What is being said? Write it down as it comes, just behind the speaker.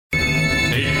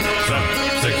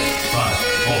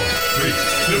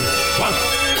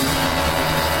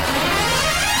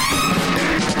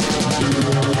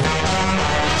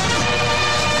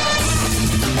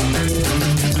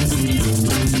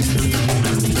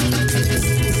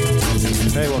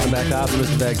Welcome back to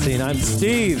Optimism Vaccine. I'm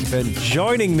Steve, and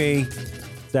joining me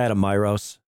is Adam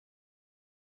Myros.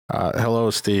 Hello,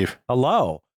 Steve.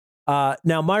 Hello. Now,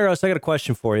 Myros, I got a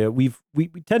question for you. We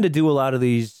tend to do a lot of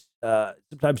these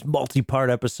sometimes multi-part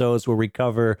episodes where we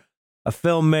cover a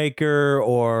filmmaker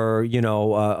or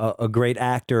a great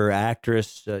actor or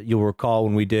actress. You'll recall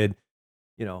when we did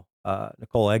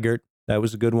Nicole Eggert. That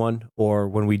was a good one. Or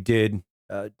when we did.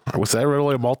 Was that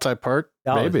really a multi-part?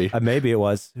 Maybe. Maybe it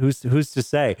was. Who's to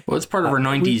say? Well, it's part of our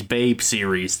 90s Babe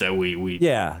series that we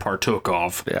partook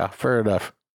of. Yeah, fair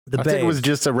enough. I think it was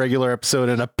just a regular episode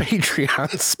and a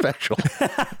Patreon special.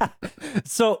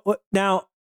 So now,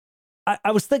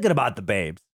 I was thinking about the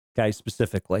Babes, guys,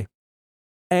 specifically.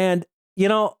 And,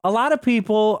 a lot of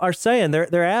people are saying,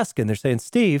 they're saying,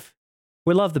 Steve,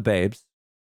 we love the Babes.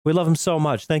 We love them so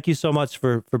much. Thank you so much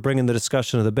for bringing the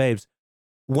discussion of the Babes.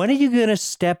 When are you going to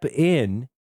step in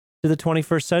to the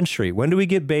 21st century? When do we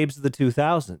get Babes of the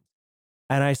 2000s?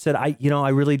 And I said, I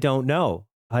really don't know.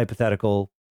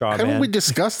 Hypothetical straw man. Haven't we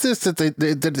discussed this, that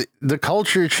the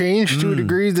culture changed to a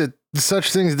degree that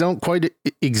such things don't quite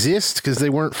exist because they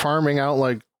weren't farming out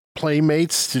like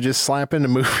Playmates to just slap into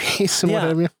movies and what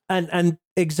have you? And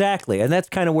exactly. And that's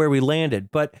kind of where we landed.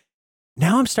 But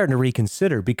now I'm starting to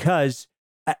reconsider because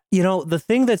the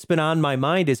thing that's been on my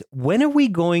mind is, when are we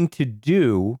going to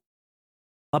do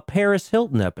a Paris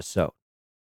Hilton episode?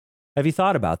 Have you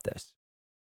thought about this?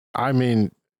 I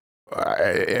mean,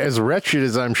 as wretched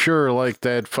as I'm sure, like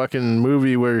that fucking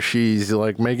movie where she's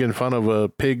like making fun of a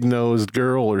pig-nosed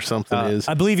girl or something is.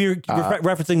 I believe you're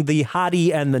referencing The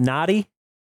Hottie and the Naughty.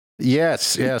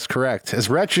 Yes, correct. As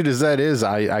wretched as that is,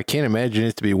 I can't imagine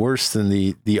it to be worse than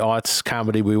the aughts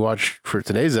comedy we watched for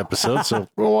today's episode. So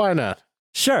well, why not?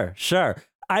 Sure.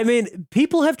 I mean,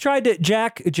 people have tried to.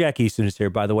 Jack Easton is here,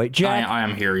 by the way. Jack, I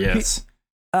am here. Yes.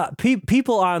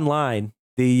 People online,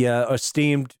 the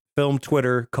esteemed film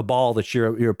Twitter cabal that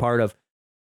you're a part of,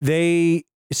 they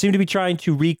seem to be trying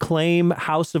to reclaim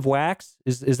House of Wax.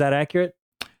 Is that accurate?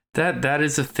 That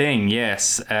is a thing.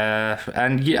 Yes.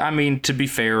 And yeah, I mean, to be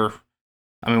fair,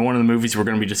 one of the movies we're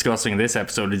going to be discussing in this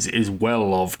episode is well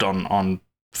loved on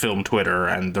film Twitter,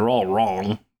 and they're all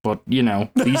wrong. But,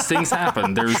 these things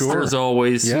happen. There's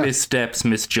always missteps,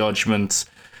 misjudgments,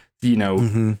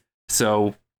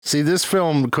 So... See, this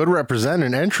film could represent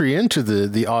an entry into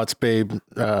the Aughts Babe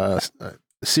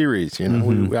series.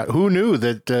 Who knew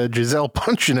that Gisele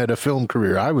Bundchen had a film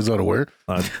career? I was unaware.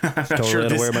 I'm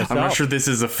not sure this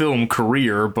is a film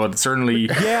career, but certainly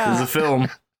is a film.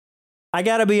 I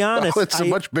got to be honest. Well, it's a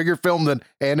much bigger film than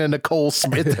Anna Nicole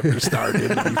Smith ever starred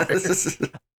in.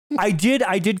 I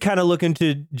did kind of look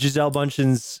into Gisele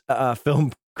Bundchen's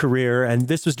film career, and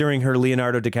this was during her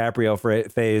Leonardo DiCaprio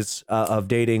phase of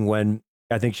dating, when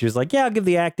I think she was like, yeah, I'll give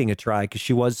the acting a try, because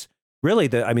she was really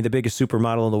the biggest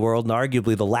supermodel in the world, and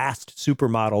arguably the last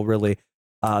supermodel really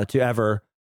to ever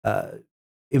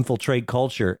infiltrate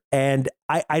culture. And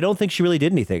I don't think she really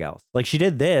did anything else. Like, she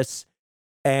did this,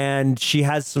 and she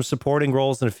has some supporting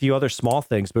roles and a few other small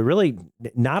things, but really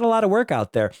not a lot of work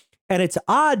out there. And it's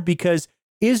odd because,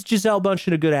 is Gisele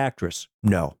Bundchen a good actress?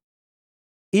 No.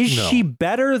 Is she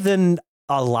better than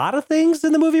a lot of things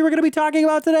in the movie we're going to be talking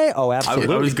about today? Oh,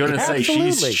 absolutely. I was going to say,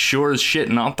 she's sure as shit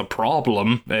not the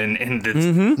problem. And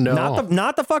no.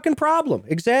 Not the fucking problem.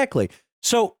 Exactly.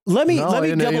 So let me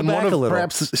double back a little.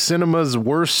 Perhaps cinema's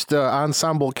worst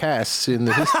ensemble casts in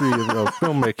the history of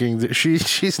filmmaking.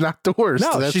 She's not the worst.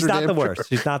 No, she's not the worst.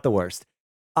 She's not the worst.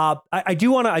 I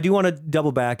do want to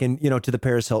double back and to the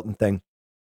Paris Hilton thing.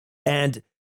 And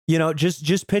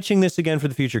just pitching this again for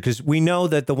the future, because we know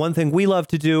that the one thing we love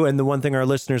to do and the one thing our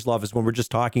listeners love is when we're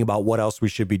just talking about what else we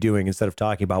should be doing instead of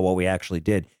talking about what we actually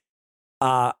did.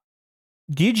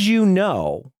 Did you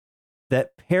know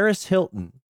that Paris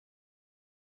Hilton,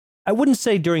 I wouldn't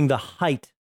say during the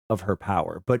height of her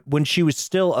power, but when she was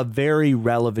still a very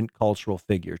relevant cultural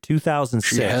figure,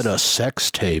 2006. She had a sex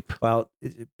tape. Well,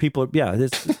 people,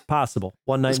 it's possible.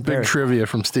 One night in Paris. Big trivia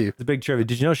from Steve. The big trivia.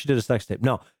 Did you know she did a sex tape?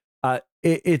 No.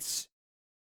 It's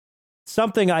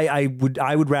something I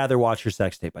would rather watch her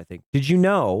sex tape, I think. Did you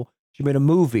know she made a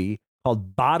movie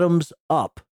called Bottoms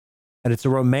Up, and it's a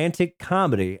romantic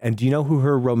comedy? And do you know who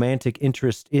her romantic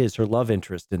interest is? Her love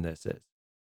interest in this is?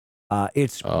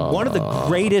 It's one of the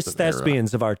greatest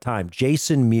thespians of our time,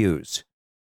 Jason Mewes.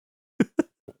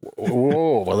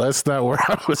 Whoa, well, that's not where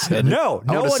I was headed. No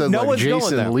one's Jason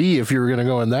going there. Lee, if you were going to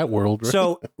go in that world. Right?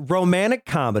 So, romantic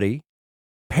comedy.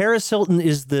 Paris Hilton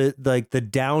is the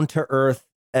down to earth,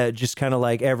 just kind of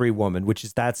like every woman,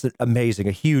 that's amazing.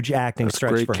 A huge acting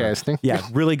stretch great for her. casting. Yeah,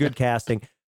 really good casting.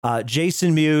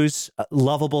 Jason Mewes,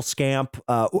 lovable scamp,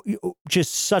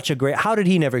 just such a great. How did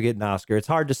he never get an Oscar? It's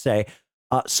hard to say.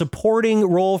 Supporting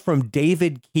role from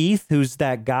David Keith, who's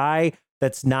that guy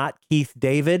that's not Keith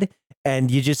David,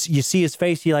 and you see his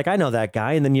face, you're like, I know that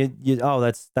guy, and then you oh,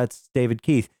 that's David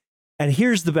Keith. And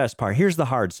here's the best part. Here's the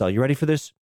hard sell. You ready for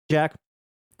this, Jack?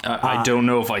 I don't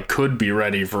know if I could be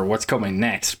ready for what's coming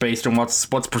next based on what's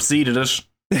preceded it.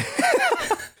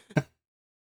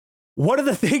 One of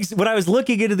the things when I was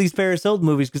looking into these Paris Hilton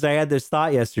movies, because I had this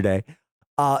thought yesterday,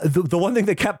 the one thing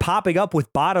that kept popping up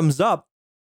with Bottoms Up,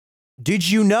 did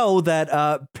you know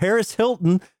that Paris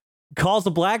Hilton calls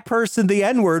a black person the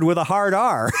N-word with a hard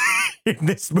R in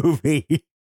this movie?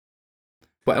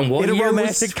 But and what in a year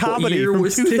romantic comedy from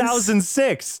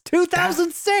 2006.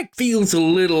 2006 feels a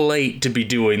little late to be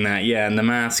doing that. Yeah, in the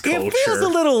mass culture. It feels a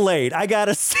little late. I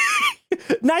gotta say,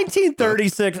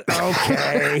 1936.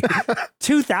 Okay,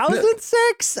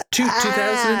 2006.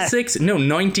 2006. No,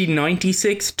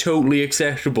 1996. Totally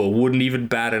acceptable. Wouldn't even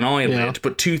bat an eyelid. Yeah.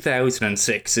 But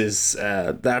 2006 is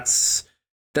that's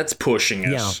pushing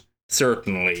it.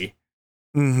 Certainly.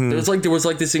 Mm-hmm. There was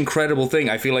this incredible thing.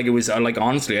 I feel like it was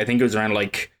honestly, I think it was around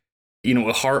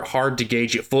hard to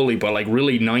gauge it fully, but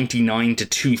really 99 to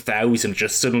 2000,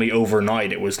 just suddenly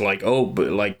overnight, it was like, oh,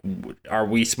 but are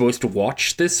we supposed to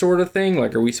watch this sort of thing?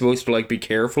 Are we supposed to be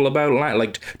careful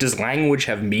about does language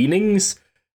have meanings?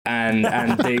 And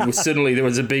suddenly there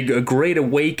was a great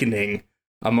awakening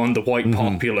among the white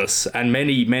populace, and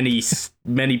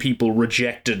many people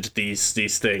rejected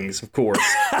these things, of course,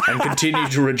 and continue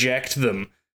to reject them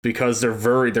because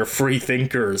they're free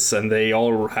thinkers and they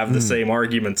all have the same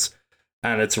arguments,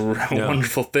 and it's a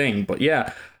wonderful thing. But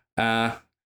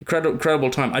incredible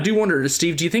time. I do wonder,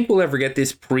 Steve, do you think we'll ever get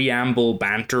this preamble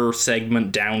banter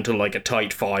segment down to a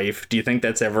tight 5? Do you think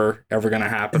that's ever going to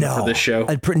happen for this show?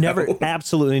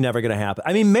 Absolutely never going to happen.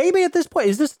 I mean, maybe at this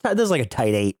point, this is like a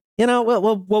tight 8.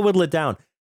 We'll whittle it down.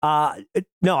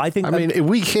 No, I think. I mean,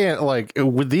 we can't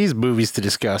with these movies to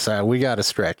discuss. We got to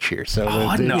stretch here. So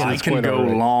I can go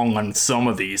long on some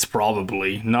of these.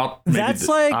 Probably not. That's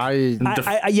I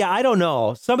don't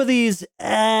know. Some of these,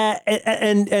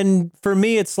 and for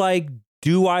me, it's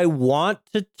do I want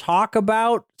to talk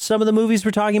about some of the movies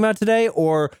we're talking about today,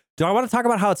 or do I want to talk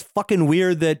about how it's fucking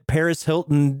weird that Paris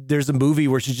Hilton, there's a movie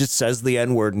where she just says the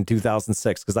N-word in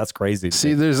 2006? Because that's crazy.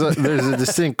 See, there's a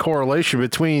distinct correlation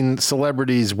between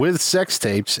celebrities with sex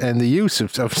tapes and the use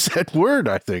of said word,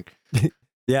 I think.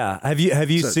 Yeah. Have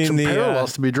you seen the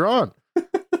parallels to be drawn?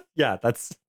 Yeah,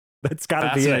 that's got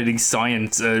to be fascinating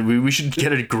science. We should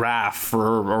get a graph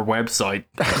for our website.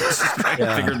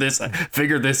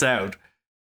 Figure this out.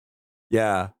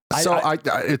 Yeah. So I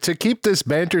to keep this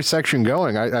banter section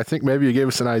going, I think maybe you gave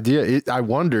us an idea. I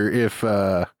wonder if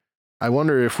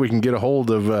we can get a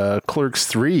hold of Clerks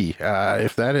 3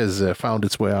 if that has found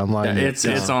its way online. Yeah,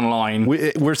 it's online.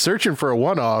 We're searching for a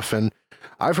one-off, and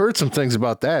I've heard some things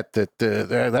about that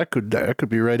could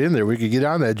be right in there. We could get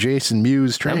on that Jason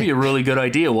Mewes train. That'd be a really good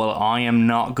idea. Well, I am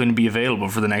not going to be available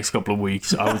for the next couple of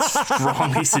weeks. I would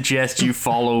strongly suggest you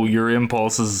follow your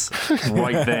impulses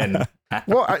right then.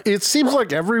 Well, it seems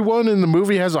like everyone in the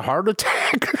movie has a heart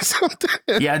attack or something.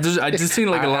 Yeah, I just seen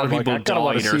a lot of people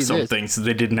died or something, so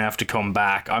they didn't have to come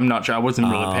back. I'm not sure. I wasn't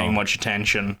really paying much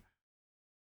attention.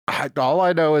 All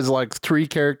I know is 3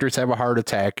 characters have a heart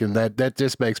attack, and that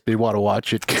just makes me want to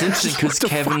watch it. It's interesting because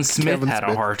Kevin Smith had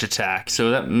a heart attack,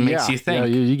 so that makes you think.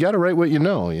 Yeah, you got to write what you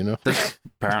know.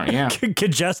 Apparently, yeah.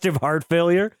 Congestive heart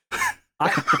failure.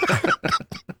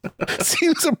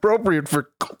 Seems appropriate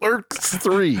for Clerks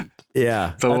 3.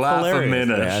 Yeah, the laugh a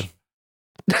minute.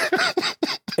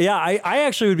 Yeah, I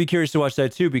actually would be curious to watch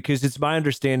that too, because it's my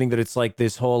understanding that it's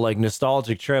this whole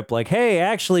nostalgic trip. Hey,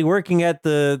 actually working at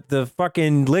the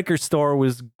fucking liquor store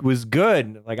was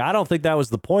good. I don't think that was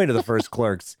the point of the first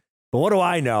Clerks. But what do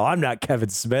I know? I'm not Kevin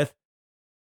Smith.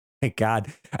 Thank God.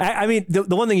 I mean,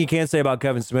 the one thing you can't say about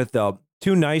Kevin Smith, though,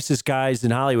 2 nicest guys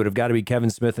in Hollywood have got to be Kevin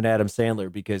Smith and Adam Sandler,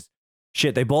 because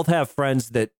shit, they both have friends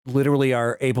that literally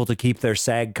are able to keep their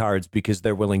SAG cards because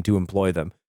they're willing to employ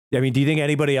them. I mean, do you think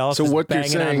anybody else is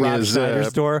banging on Rob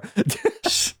Schneider's door?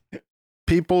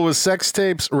 People with sex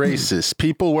tapes, racist.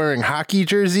 People wearing hockey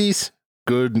jerseys,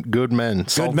 good men.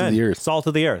 Salt of the earth. Salt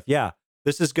of the earth. Yeah,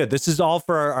 this is good. This is all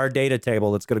for our data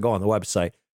table that's going to go on the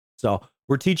website. So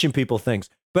we're teaching people things.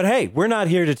 But hey, we're not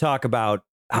here to talk about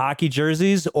hockey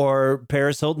jerseys or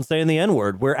Paris Hilton saying the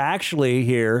N-word. We're actually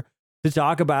here to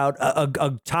talk about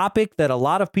a topic that a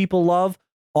lot of people love.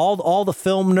 All the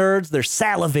film nerds, they're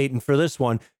salivating for this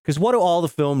one, because what do all the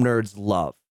film nerds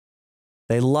love?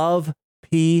 They love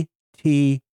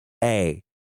PTA.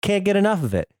 Can't get enough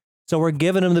of it. So we're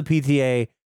giving them the PTA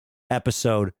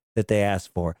episode that they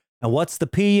asked for. And what's the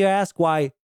P, you ask?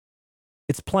 Why,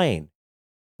 it's Plane.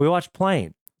 We watched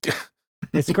Plane.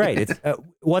 It's great. It's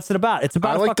what's it about? It's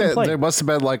about I a like fucking that. plane. There must have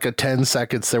been like a 10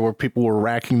 seconds there where people were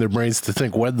racking their brains to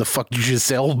think, when the fuck did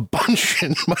Giselle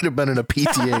Bundchen might have been in a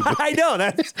PTA. I know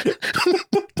that's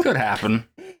Could happen.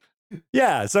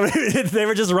 yeah. So they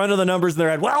were just running the numbers in their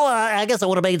head. Well, I guess it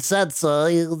would have made sense.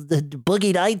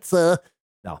 Boogie Nights.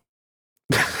 No.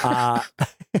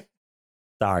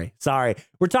 Sorry.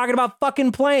 We're talking about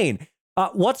fucking Plane.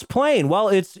 What's Plane? Well,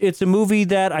 it's a movie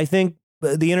that I think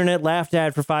the internet laughed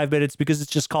at for 5 minutes because it's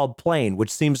just called Plane,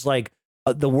 which seems like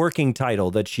the working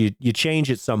title that you change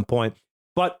at some point.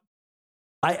 But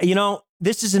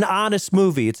this is an honest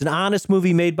movie. It's an honest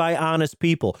movie made by honest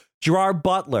people. Gerard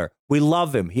Butler, we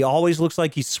love him. He always looks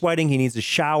like he's sweating. He needs a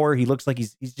shower. He looks like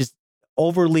he's just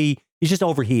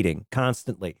overheating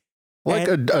constantly. Like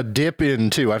a dip in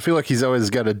too. I feel like he's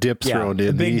always got a dip thrown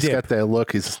in. He's got that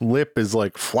look. His lip is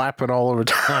like flapping all over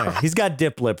town. He's got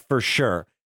dip lip for sure.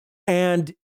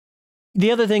 And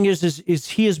the other thing is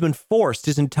he has been forced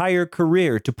his entire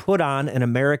career to put on an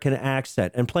American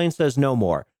accent. And Plane says no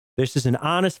more. This is an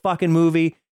honest fucking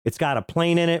movie. It's got a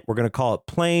plane in it. We're going to call it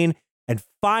Plane. And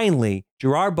finally,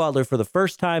 Gerard Butler, for the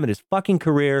first time in his fucking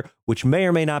career, which may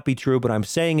or may not be true, but I'm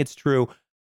saying it's true,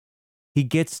 he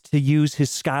gets to use his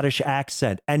Scottish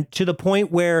accent. And to the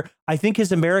point where I think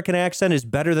his American accent is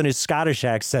better than his Scottish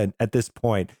accent at this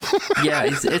point. Yeah,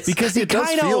 it's because he it does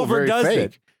kind of feel overdoes very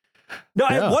it. fake. No,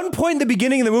 Yeah. at one point in the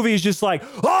beginning of the movie, he's just like,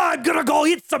 "Oh, I'm gonna go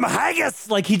eat some haggis."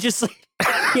 Like he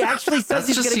actually says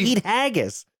he's gonna eat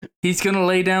haggis. He's gonna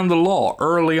lay down the law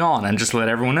early on and just let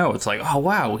everyone know. It's like, oh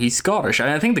wow, he's Scottish. And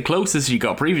I think the closest he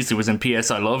got previously was in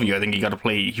P.S. I Love You. I think you got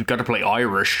to play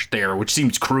Irish there, which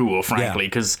seems cruel, frankly,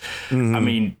 because I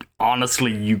mean,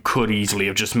 honestly, you could easily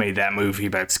have just made that movie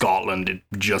about Scotland.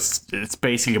 It's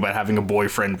basically about having a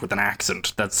boyfriend with an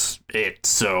accent. That's it.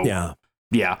 So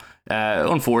yeah.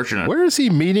 Unfortunate. Where is he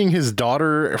meeting his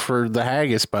daughter for the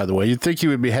haggis, by the way? You'd think he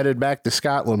would be headed back to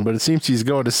Scotland, but it seems he's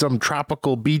going to some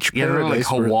tropical beach paradise. Like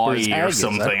Hawaii for his or haggis.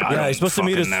 something. Yeah, he's supposed to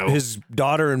meet his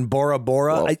daughter in Bora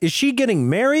Bora. Well, is she getting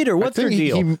married or what's her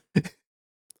deal?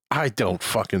 I don't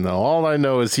fucking know. All I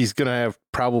know is he's going to have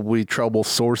probably trouble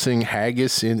sourcing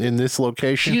haggis in this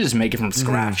location. You just make it from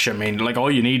scratch. I mean, like,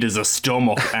 all you need is a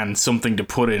stomach and something to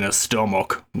put in a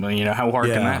stomach. You know, how hard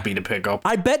can that be to pick up?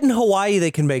 I bet in Hawaii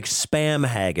they can make Spam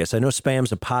haggis. I know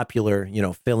Spam's a popular,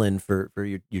 fill-in for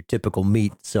your typical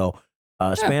meat. So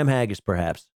Spam haggis,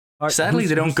 perhaps. Sadly,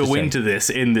 they don't go into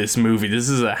this in this movie. This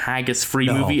is a haggis-free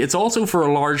movie. It's also for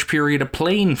a large period a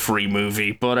plane-free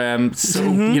movie, but whatever. It's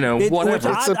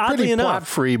a pretty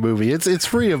plot-free movie. It's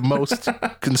free of most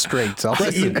constraints.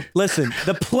 Listen,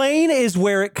 the plane is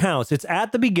where it counts. It's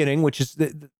at the beginning, which is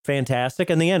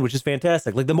fantastic, and the end, which is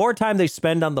fantastic. Like the more time they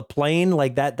spend on the plane,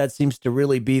 like that seems to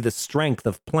really be the strength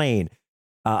of Plane.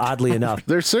 Oddly enough,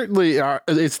 there certainly are.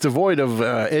 It's devoid of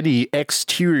any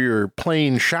exterior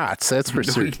plane shots. That's for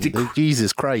certain.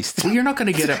 Jesus Christ! Well, you're not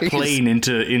going to get a plane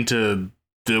into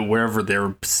the wherever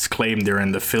they're claimed they're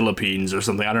in the Philippines or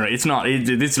something. I don't know. It's not.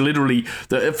 It's literally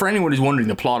for anyone who's wondering.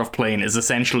 The plot of Plane is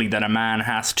essentially that a man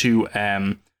has to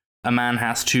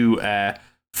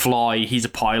fly. He's a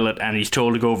pilot and he's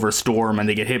told to go over a storm and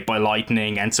they get hit by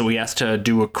lightning, and so he has to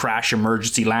do a crash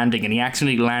emergency landing, and he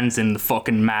accidentally lands in the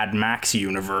fucking Mad Max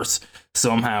universe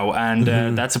somehow, and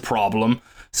that's a problem.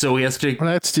 So he has to. Well,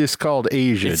 that's just called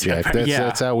Asia, Jack.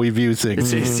 That's how we view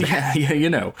things.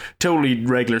 Totally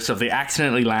regular stuff. They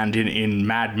accidentally land in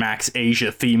Mad Max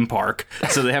Asia theme park,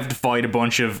 so they have to fight a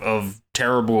bunch of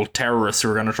terrible terrorists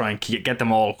who are going to try and take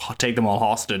them all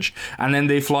hostage, and then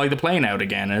they fly the plane out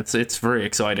again. It's very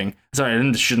exciting. Sorry,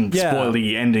 I shouldn't spoil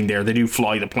the ending there. They do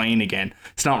fly the plane again.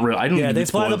 It's not real. I don't. Yeah, they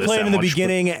fly the plane in the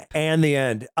beginning and the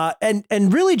end.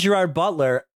 And really, Gerard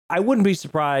Butler. I wouldn't be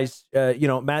surprised,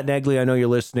 Matt Negley, I know you're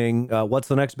listening. What's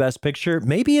the next best picture?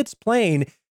 Maybe it's Plane,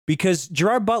 because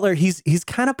Gerard Butler, he's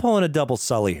kind of pulling a double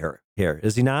Sully here,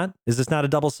 is he not? Is this not a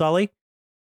double Sully?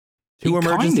 Two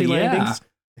emergency landings?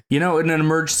 An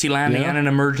emergency landing and an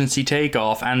emergency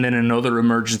takeoff, and then another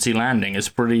emergency landing is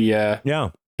pretty.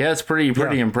 Yeah, it's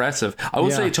pretty impressive. I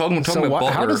would say talking about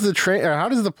Butler. How does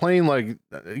the plane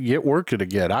get working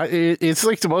again? It's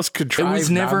like the most contrived. It was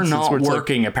never not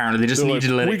working. Apparently, they just needed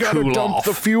to let it cool off. We gotta dump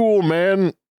the fuel,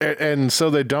 man. And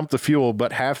so they dump the fuel,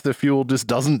 but half the fuel just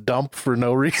doesn't dump for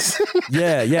no reason.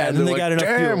 Yeah. And then they got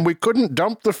enough fuel. We couldn't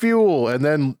dump the fuel. And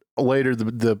then later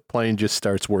the plane just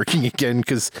starts working again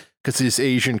because his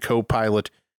Asian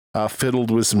co-pilot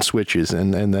fiddled with some switches,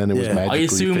 and then it was magically I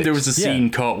assume fixed. there was a scene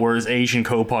cut where his Asian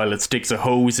co-pilot sticks a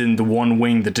hose in the one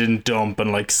wing that didn't dump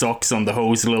and like sucks on the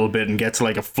hose a little bit and gets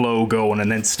like a flow going, and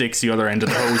then sticks the other end of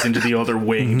the hose into the other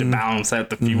wing to balance out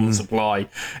the fuel supply.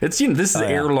 It's this is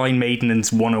airline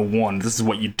maintenance 101. This is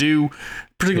what you do,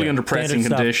 particularly under pressing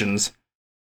conditions.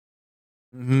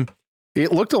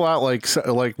 It looked a lot like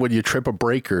when you trip a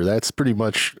breaker. That's pretty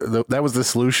much that was the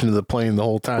solution to the plane the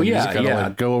whole time. Well, you just gotta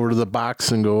like go over to the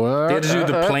box and go. They had to do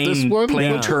the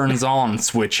plane turns on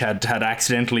switch had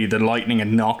accidentally, the lightning had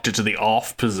knocked it to the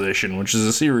off position, which is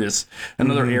a serious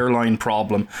another airline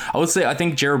problem. I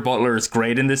think Gerard Butler is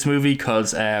great in this movie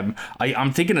because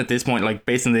I'm thinking at this point, like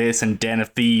based on this and Den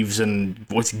of Thieves and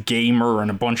what's Gamer and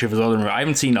a bunch of his other movies. I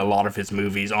haven't seen a lot of his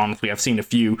movies, honestly. I've seen a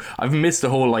few. I've missed the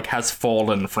whole like Has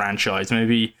Fallen franchise.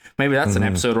 Maybe that's an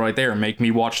episode right there. Make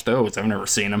me watch those. I've never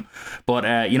seen them, but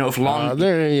if Lon,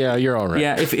 you're all right.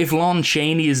 Yeah, if Lon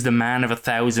Chaney is the man of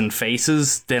 1,000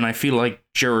 faces, then I feel like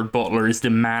Gerard Butler is the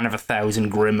man of 1,000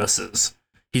 grimaces.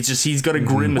 He's got a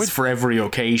grimace for every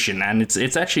occasion, and it's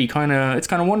actually kind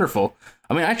of wonderful.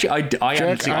 I mean, actually, I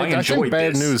enjoyed think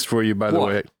bad this. news for you, by the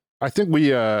way. I think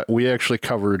we actually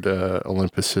covered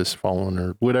Olympus Has Fallen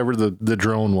or whatever the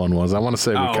drone one was. I want to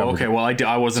say we covered okay. it. Well,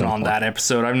 I wasn't on that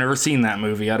episode. I've never seen that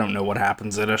movie. I don't know what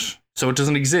happens in it. So it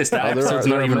doesn't exist. That episode's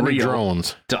not even real.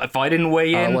 Drones. If I didn't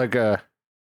weigh in... like a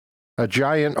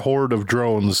giant horde of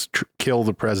drones kill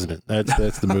the president.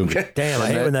 That's the movie. Okay. Damn, I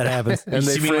hate when that happens. And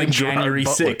they mean like January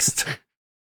 6th.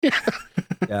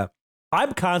 Yeah.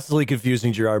 I'm constantly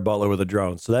confusing Gerard Butler with a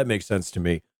drone, so that makes sense to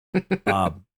me.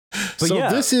 But so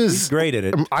this is he's great at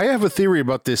it. I have a theory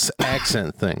about this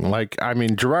accent thing. Like, I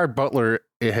mean, Gerard Butler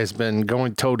has been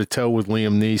going toe to toe with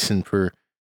Liam Neeson for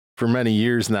many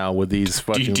years now with these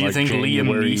fucking. Do you think Liam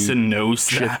Neeson knows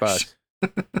that?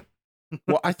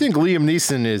 Well, I think Liam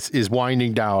Neeson is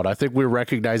winding down. I think we're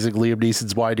recognizing Liam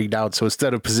Neeson's winding down. So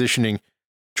instead of positioning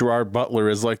Gerard Butler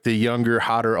as like the younger,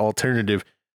 hotter alternative,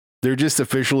 they're just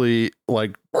officially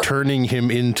like turning him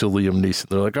into Liam Neeson.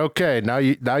 They're like, okay, now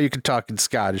you can talk in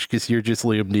Scottish because you're just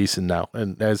Liam Neeson now,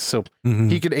 and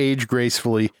he can age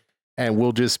gracefully, and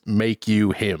we'll just make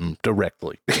you him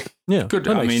directly. Yeah, good.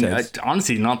 I mean,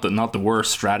 honestly, not the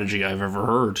worst strategy I've ever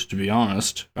heard. To be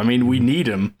honest, I mean, we need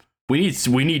him. We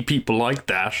need people like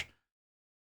that.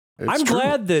 I'm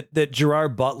glad that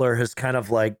Gerard Butler has kind of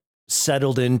like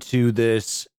settled into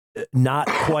this. Not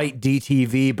quite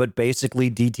DTV, but basically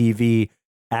DTV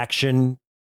action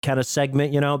kind of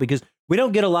segment, because we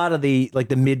don't get a lot of the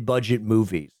mid-budget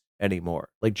movies anymore.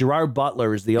 Like Gerard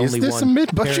Butler is the only one. A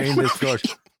mid-budget movie?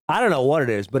 I don't know what it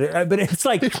is, but it's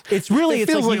like it's really it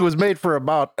feels like it was made for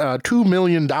about $2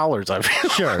 million. I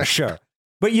feel. Sure.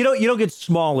 But you don't get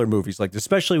smaller movies like this,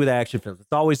 especially with action films.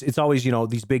 It's always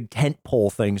these big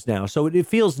tentpole things now. So it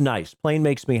feels nice. Plane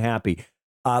makes me happy.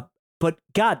 But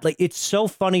God, like it's so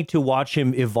funny to watch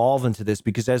him evolve into this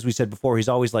because, as we said before, he's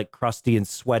always like crusty and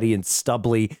sweaty and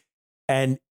stubbly,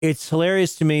 and it's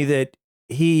hilarious to me that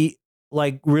he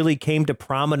like really came to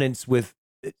prominence with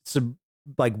some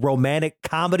like romantic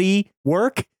comedy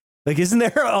work. Like, isn't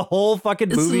there a whole fucking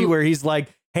movie where he's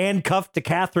like handcuffed to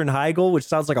Katherine Heigl, which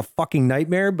sounds like a fucking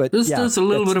nightmare? But there's a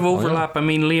little bit of overlap. I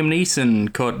mean, Liam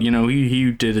Neeson cut.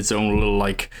 He did his own little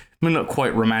like. I mean, not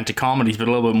quite romantic comedies, but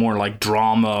a little bit more like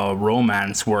drama,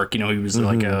 romance work. He was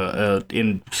like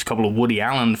in a couple of Woody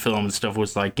Allen films and stuff.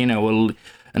 Was like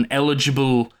an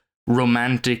eligible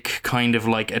romantic kind of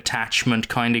like attachment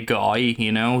kind of guy.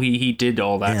 He did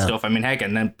all that stuff. I mean, heck,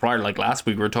 and then prior, like last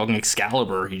week, we were talking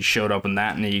Excalibur. He showed up in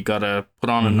that, and he got to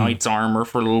put on a knight's armor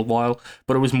for a little while.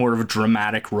 But it was more of a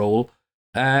dramatic role.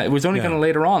 It was only kind of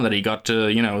later on that he got to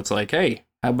it's like, hey,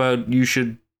 how about you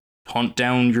should hunt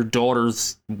down your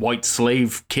daughter's white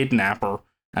slave kidnapper,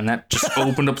 and that just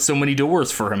opened up so many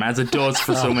doors for him, as it does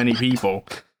for so many people.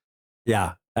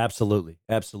 Yeah, absolutely.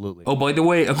 Oh, by the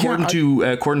way, according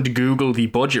to Google, the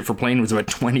budget for Plane was about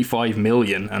 25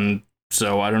 million, and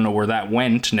so I don't know where that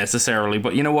went necessarily.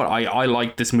 But you know what? I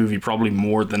like this movie probably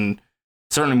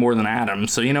certainly more than Adam.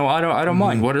 So I don't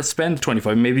mind. What to spend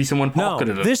 25? Maybe someone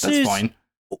pocketed it. That's fine.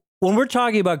 When we're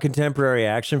talking about contemporary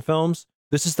action films,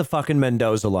 this is the fucking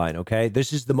Mendoza line, okay?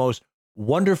 This is the most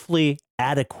wonderfully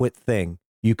adequate thing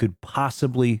you could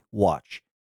possibly watch.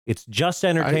 It's just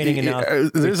entertaining enough.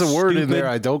 There's it's a word stupid, in there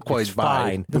I don't quite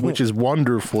buy, which is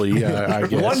wonderfully, I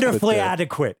guess. Wonderfully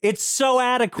adequate. It's so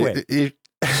adequate. It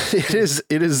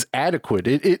is adequate.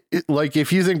 It like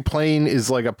if you think Plane is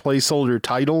like a placeholder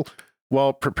title,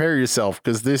 well, prepare yourself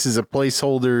because this is a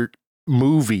placeholder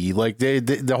movie. Like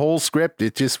the whole script,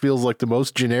 it just feels like the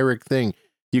most generic thing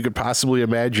you could possibly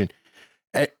imagine.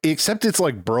 except it's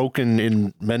like broken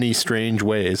in many strange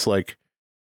ways. Like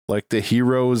the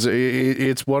heroes,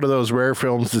 it's one of those rare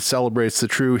films that celebrates the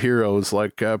true heroes,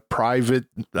 like private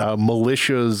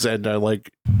militias and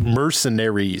like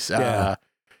mercenaries.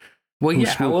 Well,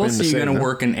 yeah. How else are you going to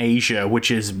work in Asia,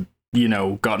 which is, you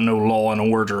know, got no law and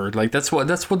order? Like that's what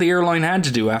the airline had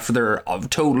to do after their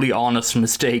totally honest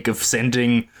mistake of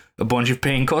sending a bunch of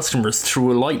paying customers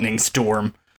through a lightning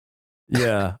storm.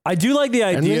 Yeah, I do like the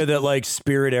idea that like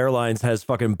Spirit Airlines has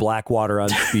fucking Blackwater on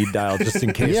speed dial just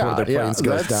in case one of their planes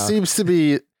goes that down. Seems to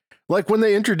be like when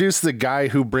they introduce the guy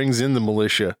who brings in the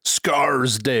militia,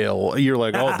 Scarsdale. You're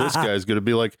like, oh, this guy's gonna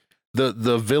be like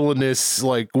the villainous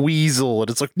like weasel, and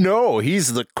it's like, no,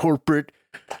 he's the corporate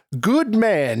good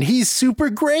man. He's super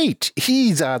great.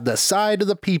 He's on the side of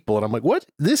the people, and I'm like, what?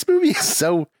 This movie is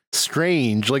so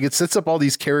strange. Like it sets up all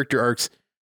these character arcs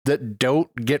that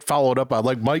don't get followed up on.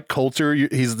 Like Mike Coulter,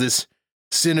 he's this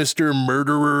sinister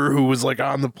murderer who was like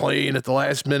on the plane at the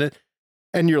last minute.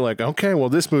 And you're like, okay, well,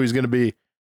 this movie's going to be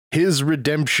his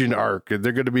redemption arc and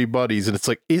they're going to be buddies. And it's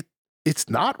like, it's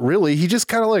not really. He just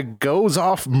kind of like goes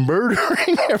off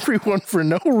murdering everyone for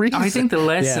no reason. I think the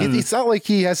lesson... It's not like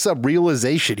he has some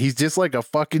realization. He's just like a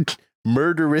fucking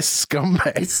murderous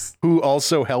scumbag who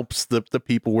also helps the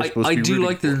people we're supposed to be I do rooting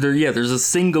like for. there's a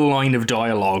single line of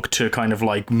dialogue to kind of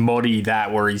like muddy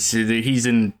that, where he's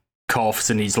in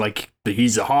cuffs and he's like,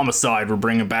 he's a homicide, we're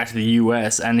bringing back to the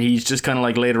US, and he's just kind of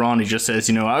like later on he just says,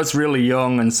 you know, I was really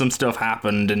young and some stuff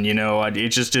happened and, you know, it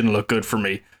just didn't look good for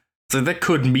me. So that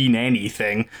could mean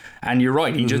anything, and you're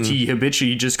right. He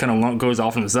habitually just kind of goes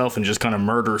off himself and just kind of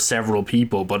murders several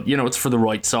people. But you know, it's for the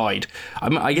right side.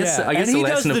 I guess and the he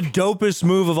lesson does the dopest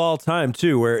move of all time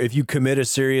too, where if you commit a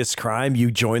serious crime,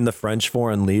 you join the French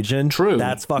Foreign Legion. True,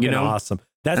 that's fucking awesome.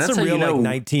 That's some real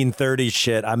like 1930s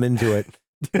shit. I'm into it.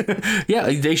 Yeah,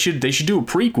 they should do a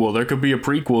prequel. There could be a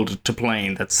prequel to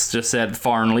Plane that's just said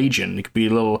Foreign Legion. It could be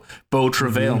a little Beau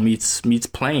Travail meets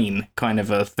Plane kind of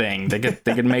a thing. They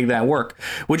could make that work.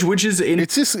 Which is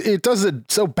it's just, it does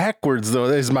it so backwards though.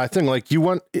 Is my thing. Like you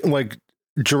want like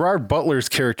Gerard Butler's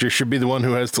character should be the one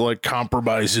who has to like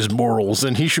compromise his morals,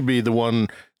 and he should be the one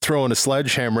throwing a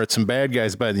sledgehammer at some bad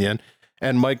guys by the end.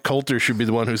 And Mike Coulter should be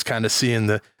the one who's kind of seeing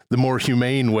the more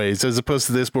humane ways, as opposed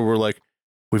to this where we're like,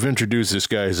 we've introduced this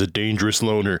guy as a dangerous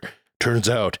loner. Turns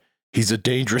out he's a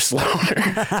dangerous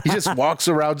loner. He just walks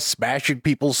around smashing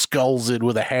people's skulls in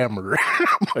with a hammer.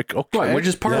 I'm like, okay. Right, which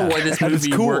is part of why this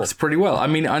movie works pretty well. I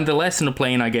mean, and the lesson of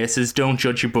Plane, I guess, is don't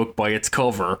judge a book by its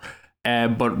cover.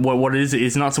 But what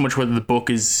is not so much whether the book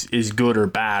is good or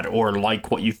bad or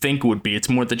like what you think it would be. It's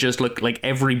more that just look like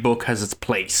every book has its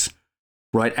place,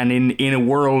 right? And in a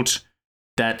world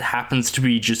that happens to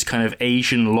be just kind of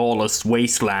Asian lawless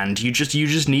wasteland, you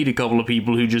just need a couple of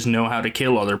people who just know how to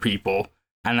kill other people,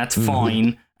 and that's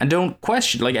fine. And don't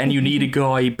question, like, and you need a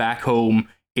guy back home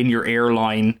in your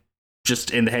airline,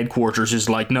 just in the headquarters, is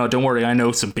like, no, don't worry, I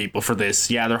know some people for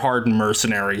this. Yeah, they're hardened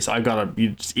mercenaries.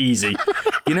 It's easy.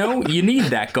 You know, you need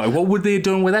that guy. What would they have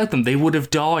done without them? They would have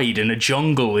died in a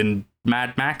jungle in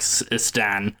Mad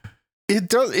Max-istan.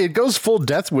 It goes full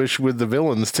Death Wish with the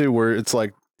villains too, where it's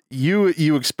like,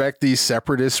 you expect these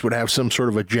separatists would have some sort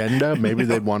of agenda. Maybe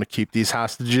they'd want to keep these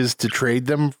hostages to trade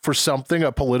them for something,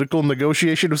 a political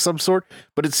negotiation of some sort.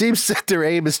 But it seems that their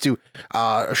aim is to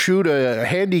shoot a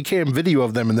handy cam video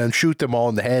of them and then shoot them all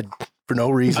in the head for no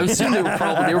reason. I assume they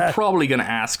were probably going to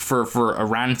ask for a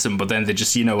ransom, but then they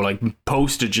just, you know, like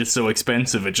postage is so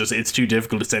expensive, it's too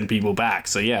difficult to send people back.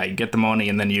 So yeah, you get the money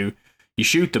and then you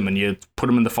shoot them and you put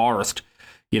them in the forest.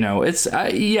 You know, it's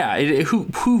why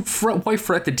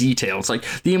fret the details? Like,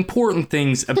 the important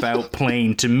things about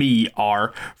Plane to me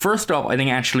are, first off, I think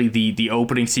actually the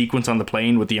opening sequence on the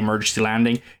plane with the emergency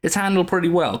landing, it's handled pretty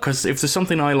well. Because if there's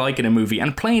something I like in a movie,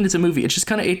 and Plane is a movie, it's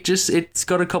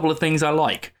got a couple of things I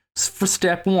like. For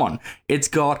step one, it's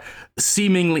got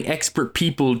seemingly expert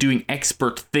people doing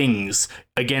expert things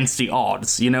against the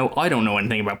odds. You know, I don't know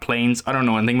anything about planes, I don't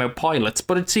know anything about pilots,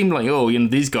 but it seemed like, oh, you know,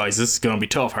 these guys, this is going to be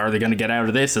tough. How are they going to get out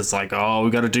of this? It's like, oh,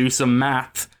 we got to do some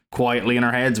math quietly in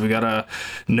our heads. We got to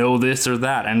know this or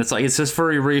that. And it's like, it's just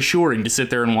very reassuring to sit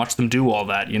there and watch them do all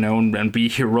that, you know, and be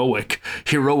heroic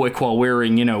while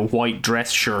wearing, you know, white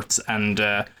dress shirts and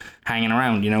hanging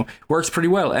around, you know. Works pretty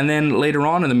well. And then later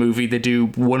on in the movie, they do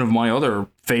one of my other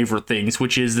favorite things,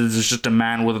 which is there's just a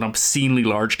man with an obscenely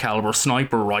large caliber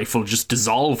sniper rifle just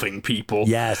dissolving people.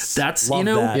 Yes. That's, you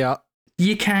know, Yeah.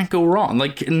 You can't go wrong.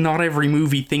 Like, not every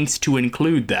movie thinks to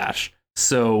include that.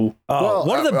 So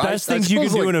one of the best things you can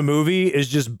do in a movie is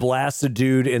just blast a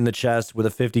dude in the chest with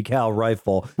a 50 cal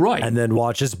rifle, right, and then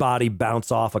watch his body bounce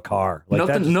off a car.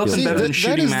 Like, nothing better than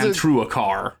shooting man through a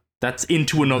car. That's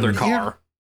into another car.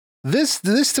 This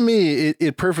to me,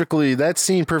 it perfectly, that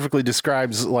scene perfectly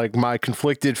describes like my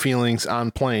conflicted feelings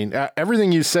on plane.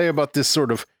 Everything you say about this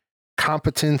sort of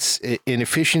competence in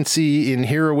efficiency, in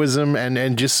heroism,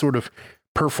 and just sort of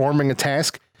performing a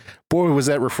task. Boy, was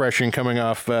that refreshing coming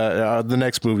off the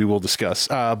next movie we'll discuss.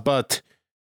 But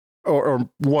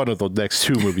one of the next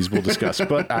two movies we'll discuss.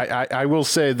 But I will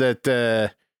say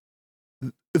that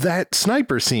that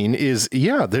sniper scene is,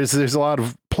 there's a lot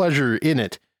of pleasure in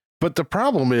it. But the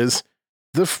problem is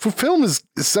the film is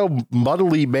so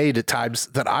muddily made at times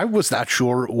that I was not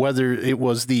sure whether it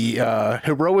was the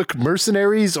heroic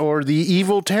mercenaries or the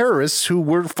evil terrorists who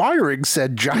were firing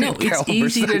said giant caliber. No, it's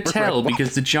easy to tell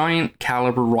because the giant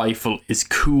caliber rifle is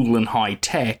cool and high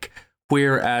tech,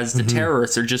 whereas the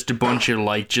terrorists are just a bunch of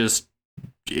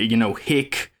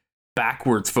hick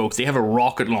backwards folks. They have a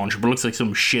rocket launcher, but it looks like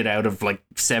some shit out of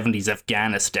 70s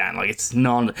Afghanistan. It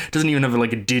doesn't even have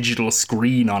a digital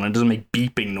screen on it. It doesn't make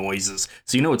beeping noises,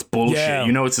 so it's bullshit.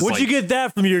 Yeah. It's just where'd you get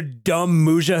that from? Your dumb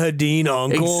Mujahideen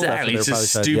uncle? Exactly. It's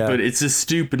just stupid. It's just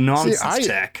stupid nonsense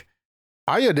tech.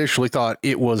 I initially thought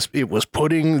it was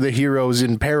putting the heroes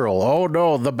in peril. Oh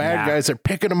no, the bad guys are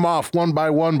picking them off one by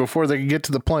one before they can get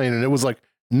to the plane, and it was like,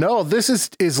 no, this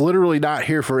is literally not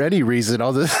here for any reason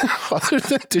other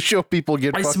than to show people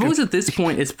get I suppose at this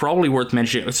point it's probably worth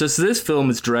mentioning. So this film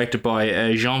is directed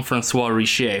by Jean-Francois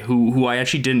Richet, who I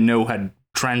actually didn't know had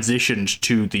transitioned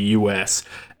to the US.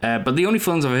 But the only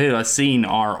films I've seen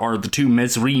are the two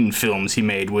Mesrine films he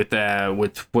made with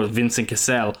Vincent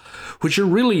Cassel, which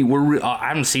are I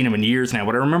haven't seen them in years now,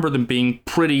 but I remember them being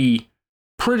pretty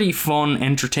fun,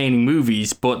 entertaining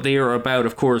movies, but they are about,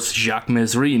 of course, Jacques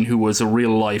Mesrine, who was a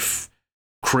real-life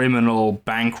criminal,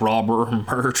 bank robber,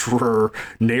 murderer,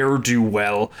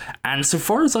 ne'er-do-well. And so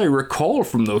far as I recall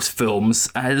from those films,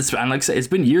 and like I say, it's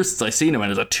been years since I've seen them, and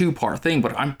it's a two-part thing,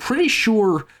 but I'm pretty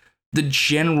sure the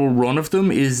general run of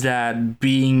them is that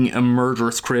being a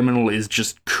murderous criminal is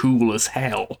just cool as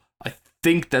hell. I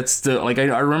think that's I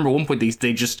remember at one point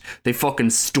they fucking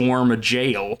storm a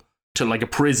jail to a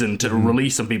prison to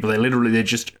release some people. They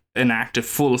just enact a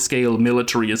full-scale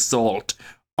military assault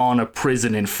on a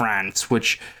prison in France,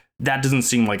 which that doesn't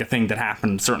seem like a thing that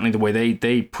happened, certainly the way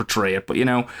they portray it. But,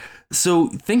 so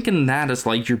thinking that as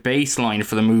your baseline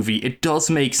for the movie, it does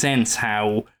make sense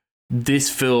how this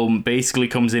film basically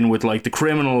comes in with the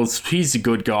criminals, he's a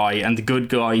good guy, and the good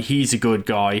guy, he's a good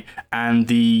guy, and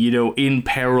the, in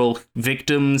peril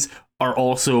victims are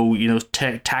also,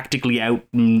 tactically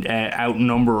outgun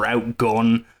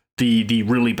the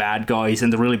really bad guys,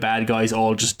 and the really bad guys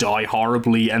all just die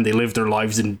horribly, and they live their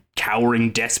lives in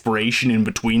cowering desperation in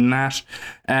between that.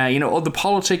 All the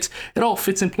politics, it all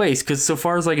fits in place, because so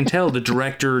far as I can tell, the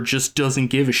director just doesn't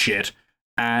give a shit,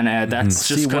 and that's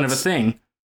just kind of a thing.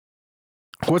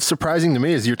 What's surprising to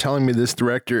me is you're telling me this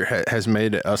director has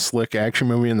made a slick action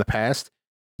movie in the past,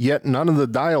 yet none of the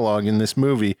dialogue in this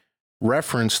movie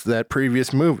referenced that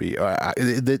previous movie.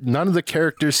 None of the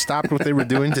characters stopped what they were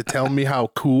doing to tell me how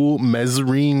cool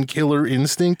Mesrine Killer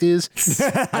Instinct is.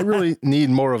 I really need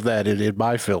more of that in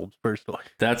my films, personally.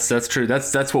 That's true.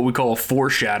 That's what we call a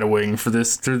foreshadowing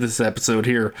through this episode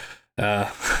here.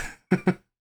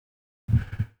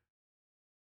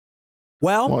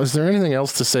 Well, is there anything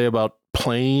else to say about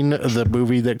Plane, the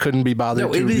movie that couldn't be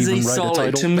bothered to even write a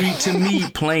title? To me,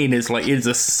 Plane is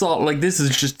a solid, this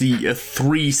is just a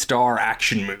 3-star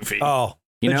action movie. Oh,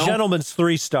 Gentleman's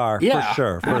 3-star, for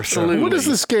sure. Absolutely. What is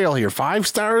the scale here? 5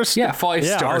 stars? Yeah, 5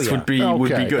 stars would be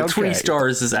good. Okay. 3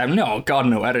 stars is no, God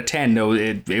no. Out of 10, no,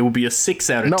 it would be a 6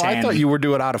 out of 10. No, I thought you were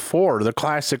doing out of 4, the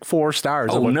classic 4 stars.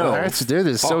 Oh no, that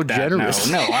is so generous.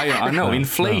 No, I know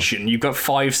inflation. You got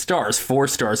 5 stars. 4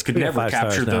 stars could never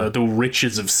capture the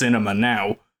riches of cinema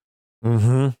now.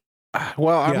 Mm-hmm.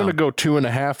 Well, I'm going to go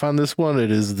 2.5 on this one.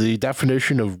 It is the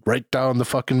definition of right down the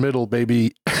fucking middle,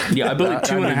 baby. Yeah, I believe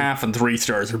 2.5 and 3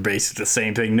 stars are basically the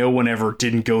same thing. No one ever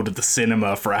didn't go to the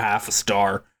cinema for a half a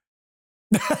star.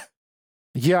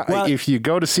 Yeah, well, if you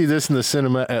go to see this in the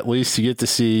cinema, at least you get to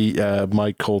see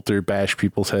Mike Coulter bash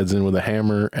people's heads in with a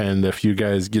hammer, and a few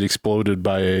guys get exploded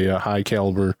by a high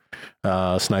caliber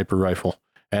sniper rifle.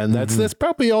 And that's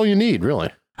probably all you need, really.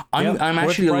 I'm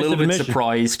actually a little bit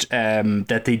surprised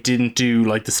that they didn't do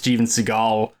the Steven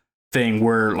Seagal thing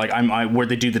where where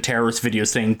they do the terrorist video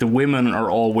saying the women are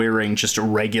all wearing just a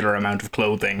regular amount of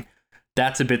clothing.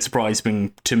 That's a bit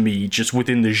surprising to me, just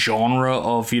within the genre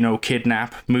of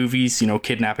kidnap movies,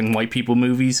 kidnapping white people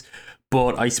movies.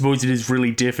 But I suppose it is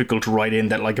really difficult to write in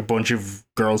that a bunch of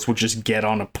girls would just get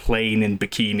on a plane in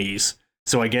bikinis.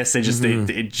 So I guess they just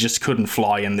it just couldn't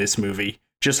fly in this movie.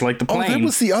 just like the Oh, plane. that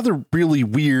was the other really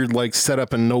weird, like,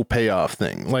 setup and no payoff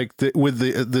thing. Like, with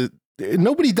the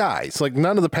nobody dies. Like,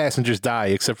 none of the passengers die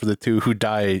except for the two who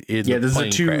die in the there's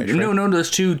plane two. crash, right? No, there's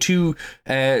two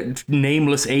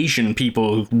nameless Asian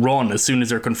people who run as soon as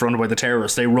they're confronted by the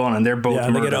terrorists. They run and they're both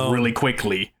murdered really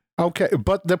quickly. Okay,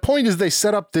 but the point is they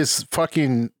set up this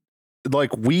fucking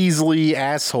like Weasley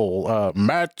asshole,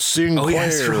 Matt Sinclair. Oh, yeah,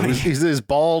 that's right. He's this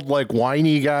bald, like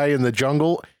whiny guy in the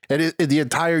jungle, and the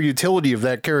entire utility of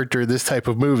that character in this type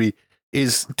of movie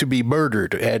is to be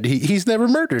murdered, and he's never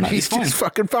murdered. He's just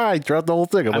fucking fine throughout the whole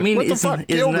thing. I'm like, what the fuck?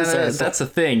 That's a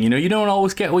thing. You don't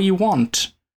always get what you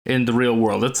want in the real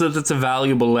world. That's a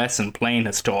valuable lesson Plane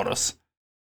has taught us.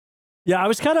 Yeah, I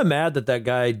was kind of mad that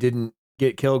guy didn't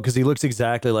get killed because he looks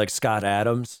exactly like Scott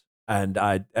Adams, and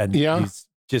he's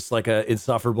just like a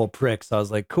insufferable prick. So I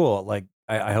was like, cool. Like,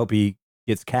 I hope he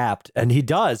gets capped, and he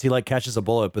does. He like catches a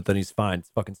bullet, but then he's fine.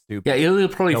 It's fucking stupid. Yeah, he'll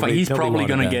probably fine. He's probably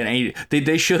gonna get.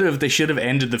 They should have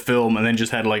ended the film and then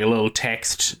just had like a little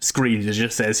text screen that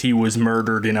just says he was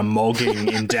murdered in a mugging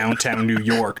in downtown New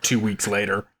York 2 weeks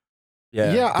later.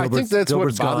 Yeah, I think that's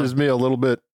what bothers me a little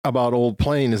bit about Old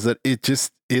Plane is that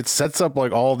it sets up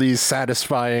like all these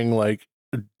satisfying like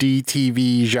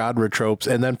DTV genre tropes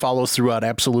and then follows through on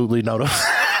absolutely none of them.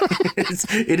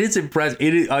 It is impressive.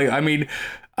 It is. I mean,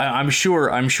 I'm sure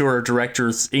a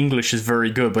director's English is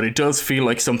very good, but it does feel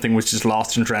like something was just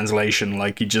lost in translation.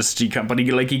 Like he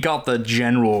got the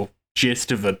general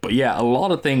gist of it. But yeah, a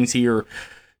lot of things here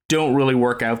don't really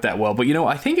work out that well. But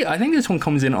I think this one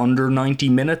comes in under 90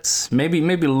 minutes, maybe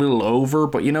a little over.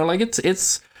 But like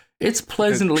it's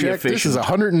pleasantly efficient. This is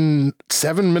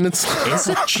 107 minutes. Is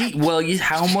it cheap? Well,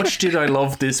 how much did I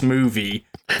love this movie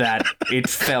that it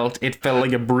felt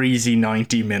like a breezy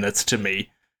 90 minutes to me?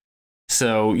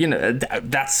 So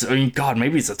that's God,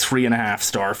 maybe it's a 3.5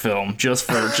 star film just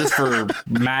for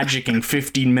magicking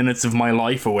 15 minutes of my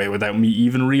life away without me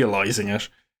even realizing it.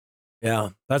 Yeah,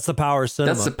 that's the power of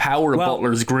cinema. That's the power of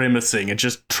Butler's grimacing. It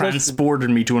just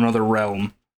transported me to another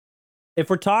realm. If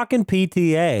we're talking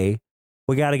PTA,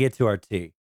 we got to get to our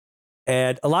T.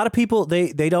 And a lot of people,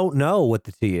 they don't know what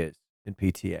the T is in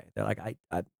PTA. They're like,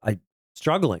 I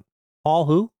struggling. Paul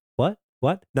who?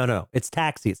 What? No. It's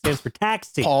taxi. It stands for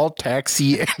taxi. Paul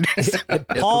Taxi Anderson.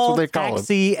 Paul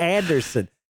Taxi Anderson.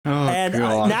 Oh, and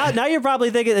God. Now you're probably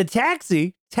thinking, the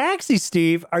taxi,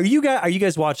 Steve. Are you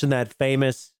guys watching that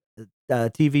famous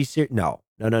TV series? No.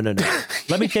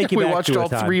 Let me take you back to a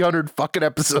time. We watched all 300 fucking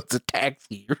episodes of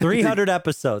Taxi. 300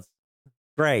 episodes.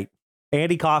 Great.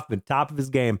 Andy Kaufman, top of his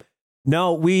game.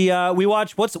 No, we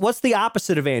watch what's the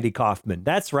opposite of Andy Kaufman?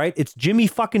 That's right. It's Jimmy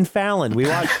fucking Fallon. We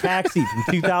watched Taxi from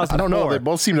 2004. I don't know. They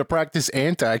both seem to practice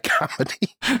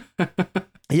anti-comedy.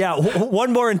 Yeah,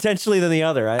 one more intentionally than the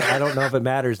other. I don't know if it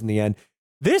matters in the end.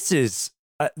 This is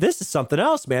something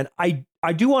else, man. I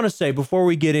do want to say before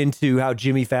we get into how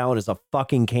Jimmy Fallon is a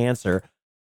fucking cancer,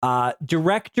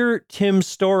 director Tim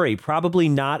Story, probably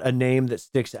not a name that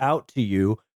sticks out to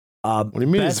you. What do you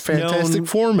mean? He's Fantastic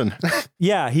Foreman.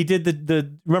 Yeah, he did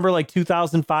the remember like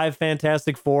 2005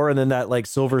 Fantastic Four and then that like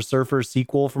Silver Surfer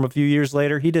sequel from a few years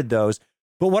later. He did those.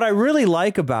 But what I really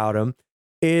like about him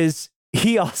is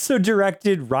he also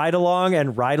directed Ride Along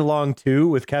and Ride Along 2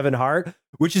 with Kevin Hart,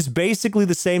 which is basically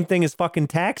the same thing as fucking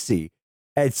Taxi.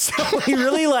 And so he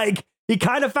really he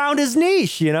kind of found his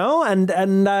niche, and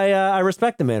I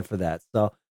respect the man for that.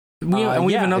 So we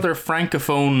have another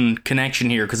francophone connection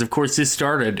here because, of course, this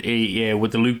started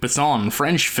with the Luc Besson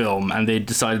French film, and they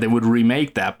decided they would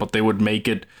remake that, but they would make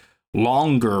it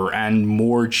longer and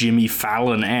more Jimmy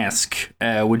Fallon-esque,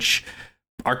 which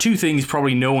are two things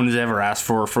probably no one has ever asked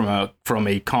for from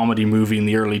a comedy movie in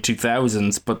the early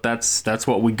 2000s, but that's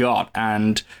what we got.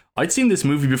 And I'd seen this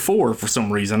movie before for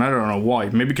some reason. I don't know why.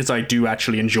 Maybe because I do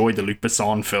actually enjoy the Luc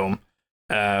Besson film,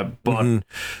 but.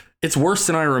 It's worse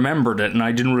than I remembered it, and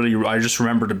I just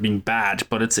remembered it being bad,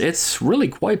 but it's really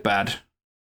quite bad.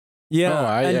 Yeah.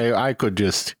 I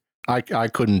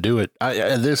couldn't do it.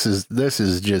 This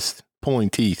is just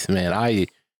pulling teeth, man. I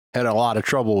had a lot of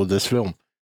trouble with this film.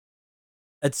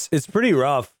 It's pretty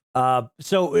rough.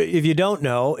 So if you don't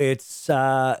know, it's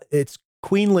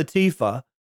Queen Latifah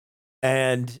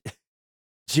and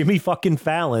Jimmy fucking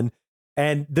Fallon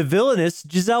and the villainous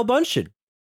Gisele Bündchen.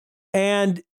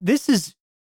 And this is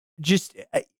just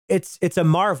it's a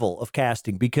marvel of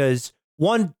casting because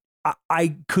one,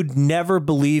 I could never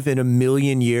believe in a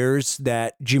million years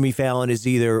that Jimmy Fallon is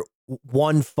either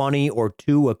one funny or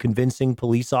two a convincing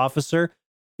police officer.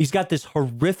 He's got this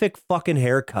horrific fucking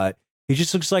haircut. He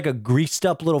just looks like a greased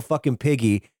up little fucking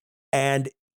piggy, and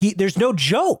there's no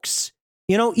jokes.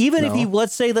 Even if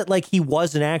let's say that like he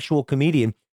was an actual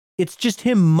comedian, it's just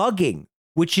him mugging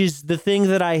which is the thing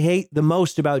that I hate the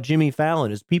most about Jimmy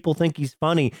Fallon is people think he's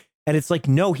funny. And it's like,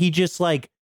 no, he just like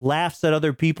laughs at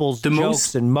other people's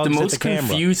jokes and mugs at the camera.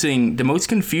 The most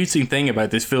confusing thing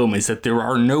about this film is that there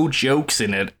are no jokes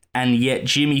in it, and yet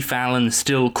Jimmy Fallon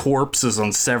still corpses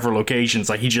on several occasions.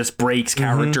 Like, he just breaks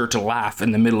character to laugh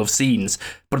in the middle of scenes,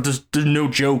 but there's no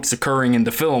jokes occurring in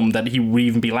the film that he would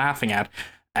even be laughing at.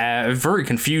 Very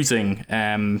confusing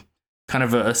kind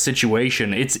of a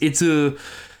situation. It's a...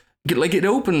 Like, it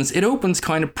opens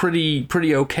kind of pretty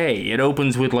okay. It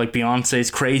opens with like Beyonce's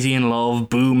Crazy in Love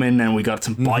booming, and we got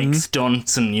some bike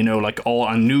stunts and, you know, like all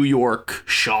on New York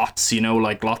shots, you know,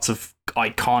 like lots of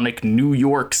iconic New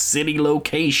York City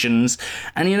locations.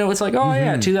 And, you know, it's like, oh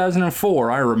yeah, 2004,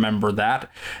 I remember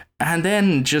that. And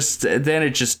then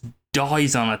it just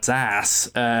dies on its ass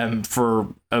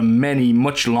for a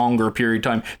much longer period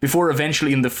of time before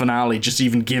eventually in the finale just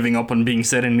even giving up on being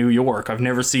set in New York. I've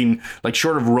never seen, like,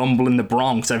 short of Rumble in the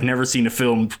Bronx, I've never seen a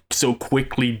film so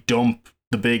quickly dump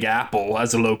the Big Apple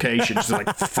as a location. Just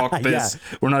like, fuck this.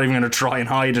 Yeah. We're not even going to try and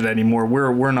hide it anymore.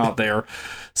 We're not there.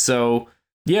 So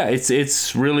yeah,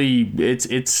 it's really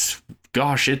it's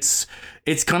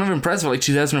kind of impressive. Like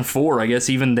 2004, I guess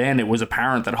even then it was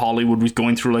apparent that Hollywood was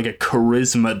going through like a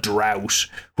charisma drought,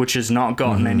 which has not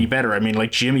gotten any better. I mean,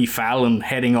 like, Jimmy Fallon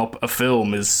heading up a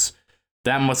film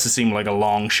that must have seemed like a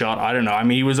long shot. I don't know. I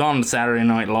mean, he was on Saturday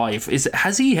Night Live.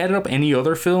 Has he headed up any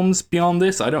other films beyond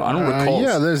this? I don't recall.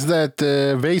 Yeah, there's that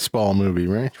baseball movie,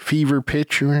 right? Fever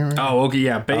Pitch or whatever. Oh, okay,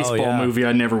 yeah, baseball movie.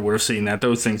 I never would have seen that.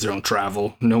 Those things don't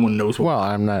travel. No one knows what. Well,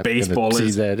 I'm not baseball see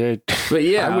is. That. But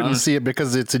yeah, I wouldn't see it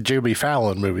because it's a Jimmy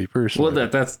Fallon movie, personally. Well,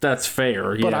 that's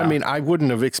fair. Yeah. But I mean, I wouldn't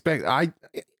have expected.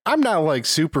 I'm not like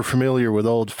super familiar with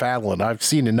old Fallon. I've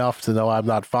seen enough to know I'm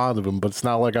not fond of him, but it's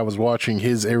not like I was watching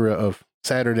his era of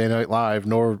Saturday Night Live,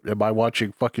 nor am I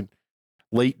watching fucking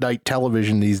late night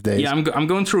television these days. Yeah, I'm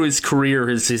going through his career,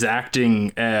 his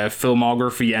acting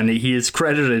filmography, and he is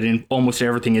credited in almost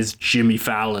everything as Jimmy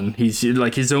Fallon. He's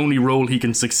like, his only role he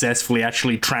can successfully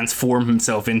actually transform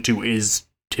himself into is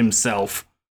himself.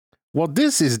 Well,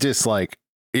 this is just like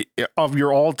of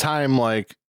your all-time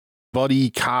like buddy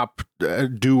cop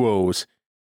duos.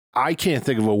 I can't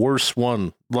think of a worse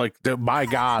one. Like, my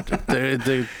God,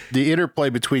 the interplay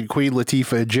between Queen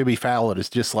Latifah and Jimmy Fallon is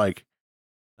just like,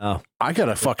 oh, I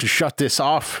gotta fucking shut this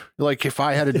off. Like, if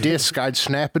I had a disc, I'd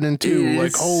snap it in two.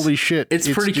 Like, holy shit.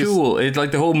 It's pretty cool. It's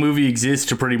like the whole movie exists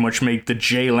to pretty much make the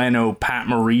Jay Leno, Pat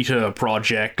Morita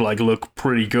project like look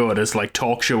pretty good as like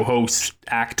talk show host,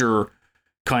 actor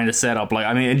kind of setup. Like,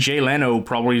 I mean, Jay Leno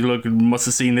probably must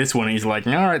have seen this one. He's like,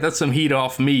 all right, that's some heat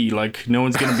off me. Like, no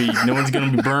one's gonna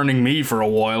be burning me for a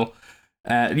while.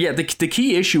 Yeah, the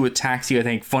key issue with Taxi, I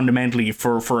think, fundamentally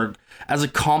for as a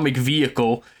comic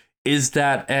vehicle, is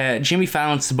that Jimmy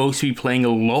Fallon's supposed to be playing a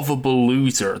lovable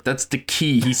loser. That's the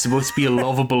key. He's supposed to be a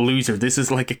lovable loser. This is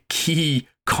like a key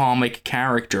comic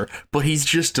character, but he's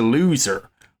just a loser.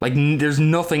 Like, there's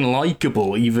nothing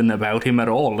likable even about him at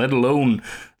all, let alone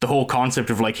the whole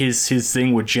concept of like his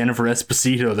thing with Jennifer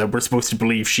Esposito that we're supposed to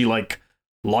believe she like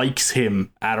likes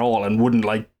him at all and wouldn't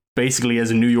like basically as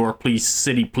a New York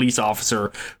city police officer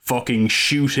fucking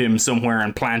shoot him somewhere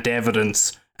and plant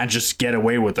evidence and just get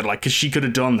away with it. Like, because she could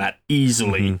have done that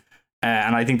easily.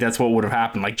 And I think that's what would have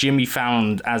happened. Like, Jimmy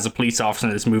Fallon as a police officer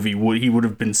in this movie, he would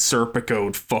have been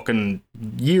Serpicoed fucking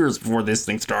years before this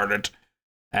thing started.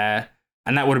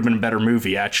 And that would have been a better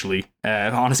movie, actually.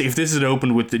 Honestly, if this had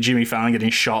opened with the Jimmy Fallon getting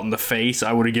shot in the face,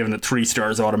 I would have given it 3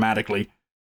 stars automatically.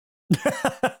 Yeah,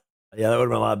 that would have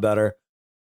been a lot better.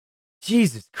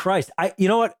 Jesus Christ. You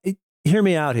know what? Hear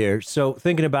me out here. So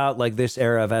thinking about like this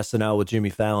era of SNL with Jimmy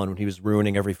Fallon when he was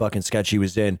ruining every fucking sketch he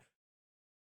was in.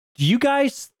 Do you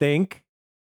guys think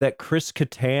that Chris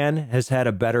Kattan has had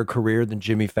a better career than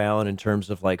Jimmy Fallon in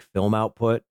terms of like film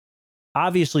output?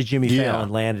 Obviously, Jimmy Fallon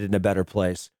landed in a better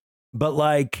place. But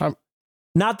like,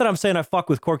 not that I'm saying I fuck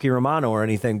with Corky Romano or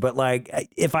anything, but like,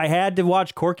 if I had to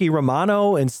watch Corky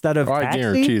Romano instead of Taxi, I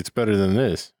guarantee it's better than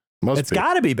this. It's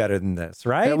got to be better than this,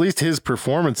 right? At least his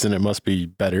performance in it must be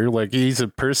better. Like, he's a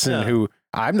person who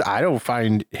I don't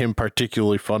find him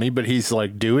particularly funny, but he's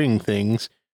like doing things.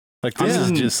 Like, this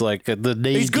is just like the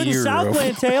nadir. He's good in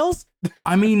Southland Tales.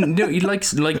 I mean, no,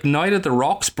 like Night at the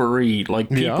Roxbury. Like,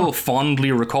 people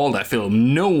fondly recall that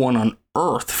film. No one on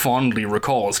earth fondly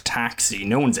recalls Taxi.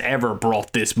 No one's ever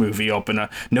brought this movie up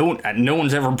no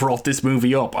one's ever brought this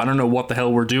movie up. I don't know what the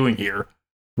hell we're doing here.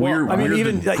 We're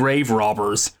even the grave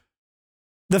robbers.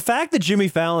 The fact that Jimmy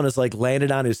Fallon has like landed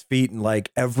on his feet and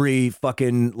like every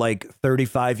fucking like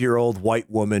 35-year-old white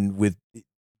woman with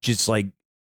just like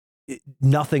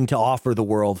nothing to offer the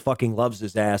world fucking loves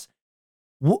his ass.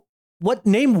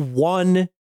 name one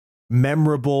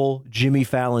memorable Jimmy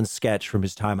Fallon sketch from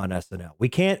his time on SNL. We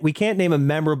can't name a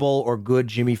memorable or good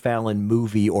Jimmy Fallon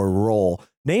movie or role.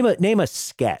 Name a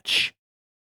sketch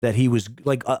that he was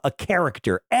like a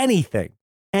character, anything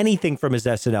from his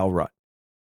SNL run.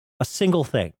 A single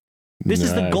thing. This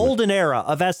is the golden era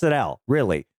of SNL,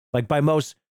 really. Like by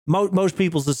most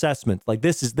people's assessments, like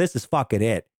this is fucking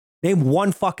it. Name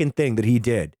one fucking thing that he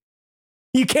did.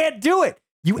 You can't do it.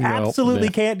 You absolutely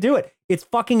can't do it. It's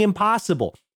fucking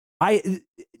impossible. I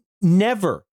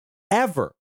never,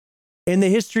 ever in the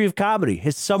history of comedy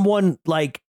has someone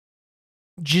like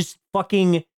just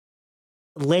fucking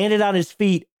landed on his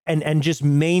feet and just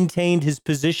maintained his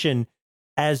position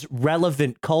as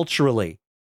relevant culturally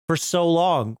for so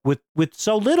long with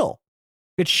so little.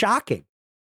 It's shocking.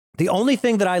 The only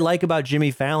thing that I like about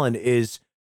Jimmy Fallon is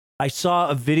I saw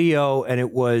a video and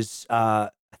it was, I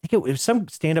think it was some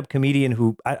stand-up comedian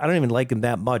who, I don't even like him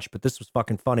that much, but this was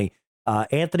fucking funny.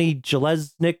 Anthony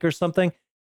Jeleznik or something.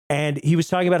 And he was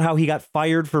talking about how he got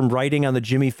fired from writing on the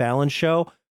Jimmy Fallon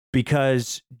show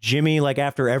because Jimmy, like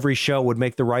after every show, would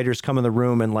make the writers come in the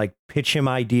room and like pitch him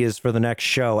ideas for the next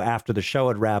show after the show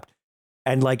had wrapped.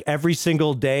 And like every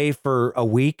single day for a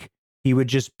week, he would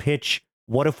just pitch,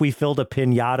 what if we filled a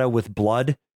piñata with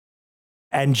blood?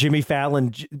 And Jimmy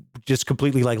Fallon just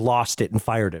completely like lost it and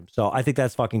fired him. So I think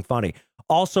that's fucking funny.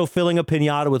 Also, filling a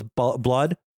piñata with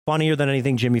blood, funnier than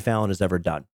anything Jimmy Fallon has ever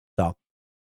done. So,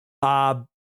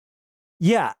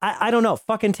 yeah, I don't know.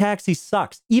 Fucking Taxi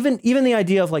sucks. Even the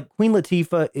idea of like Queen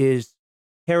Latifah is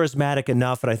charismatic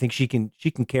enough, and I think she can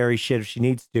carry shit if she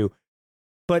needs to.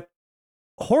 But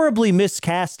horribly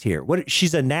miscast here.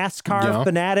 She's a NASCAR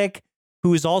fanatic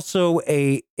who is also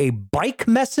a bike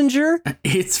messenger.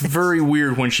 It's very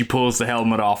weird when she pulls the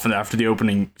helmet off and after the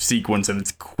opening sequence and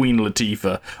it's Queen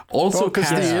Latifah. Also,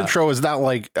 because the intro is not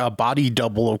like a body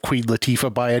double of Queen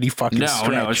Latifah by any fucking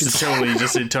stretch. No, it's totally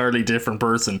just an entirely different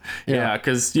person. Yeah,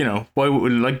 because, why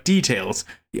would, like, details.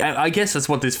 I guess that's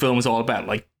what this film is all about.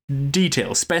 Like,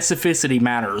 details. Specificity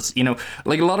matters.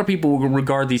 Like a lot of people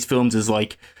regard these films as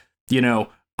like,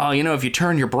 if you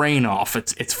turn your brain off,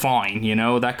 it's fine,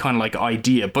 that kind of like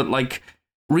idea. But like,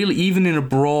 really, even in a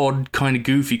broad kind of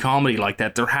goofy comedy like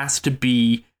that, there has to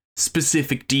be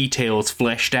specific details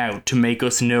fleshed out to make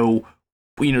us know,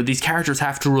 these characters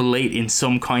have to relate in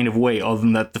some kind of way other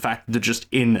than that the fact that they're just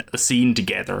in a scene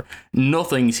together.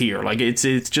 Nothing's here. Like, it's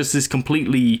just this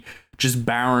completely just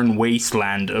barren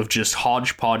wasteland of just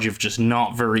hodgepodge of just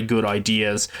not very good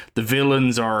ideas. The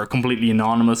villains are completely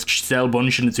anonymous. Gisele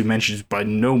Bundchen, as we mentioned, is by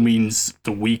no means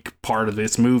the weak part of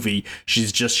this movie. She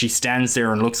stands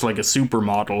there and looks like a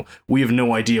supermodel. We have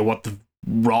no idea what the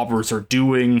robbers are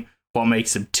doing, what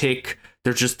makes them tick.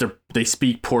 They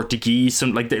speak Portuguese.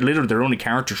 Literally their only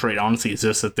character trait, honestly, is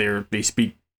just that they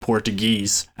speak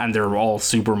Portuguese and they're all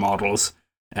supermodels.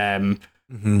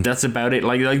 That's about it.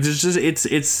 Like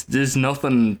there's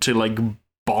nothing to like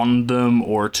bond them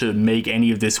or to make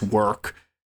any of this work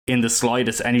in the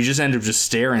slightest, and you just end up just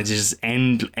staring at just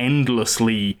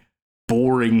endlessly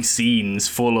boring scenes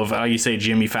full of, how you say,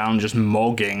 Jimmy Fallon just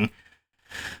mugging.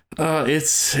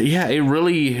 It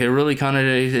really kind of,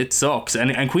 it sucks.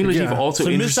 And Queen Latifah also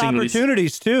some interestingly, missed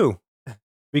opportunities too,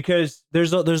 because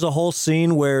there's a whole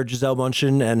scene where Gisele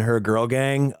Bundchen and her girl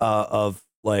gang of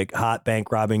like hot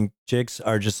bank robbing chicks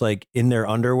are just like in their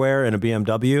underwear in a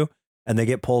BMW, and they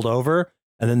get pulled over,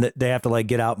 and then they have to like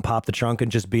get out and pop the trunk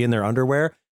and just be in their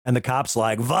underwear, and the cop's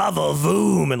like va va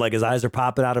voom, and like his eyes are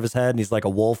popping out of his head and he's like a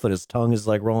wolf and his tongue is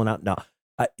like rolling out. No,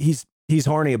 he's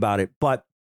horny about it, but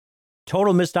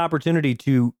total missed opportunity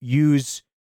to use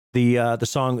the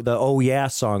song, the Oh Yeah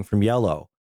song from Yellow.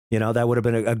 That would have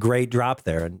been a great drop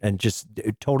there, and just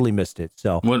totally missed it.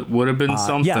 So would have been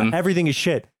something. Yeah, everything is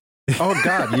shit. Oh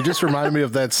God, you just reminded me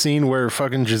of that scene where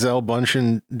fucking Gisele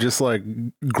Bundchen just like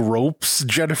gropes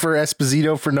Jennifer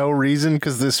Esposito for no reason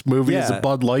because this movie is a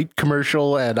Bud Light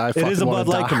commercial, and it is a Bud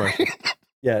Light commercial.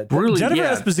 Yeah, really. Jennifer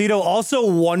Esposito also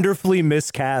wonderfully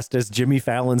miscast as Jimmy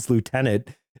Fallon's lieutenant.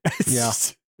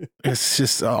 It's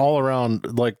just all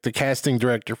around, like, the casting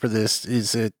director for this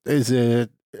is a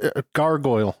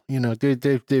gargoyle.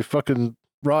 They fucking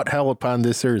wrought hell upon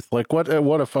this earth. Like, what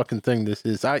a fucking thing this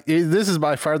is. This is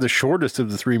by far the shortest of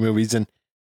the three movies, and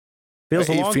it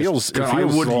feels I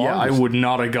would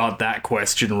not have got that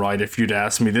question right if you'd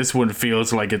asked me. This one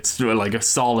feels like it's like a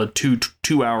solid 2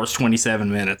 hours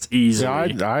 27 minutes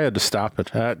easily. Yeah, I had to stop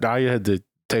it. I had to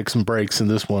take some breaks in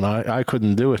this one. I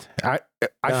couldn't do it.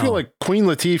 I feel like Queen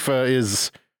Latifah is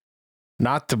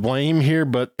not to blame here,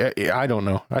 but I don't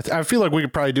know. I feel like we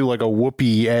could probably do like a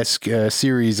Whoopi-esque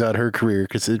series on her career,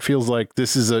 because it feels like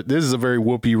this is a very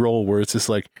Whoopi role where it's just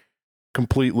like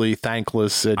completely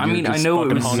thankless. And I mean, just I know it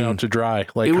fucking was hung out to dry.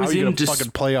 Like, it how was are you in gonna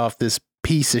fucking play off this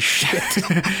piece of shit?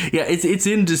 Yeah, it's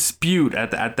in dispute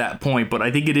at that point, but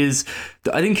I think it is.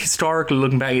 I think historically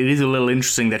looking back, it is a little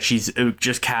interesting that she's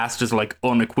just cast as like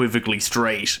unequivocally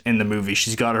straight in the movie.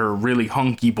 She's got her really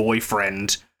hunky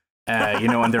boyfriend,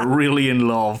 and they're really in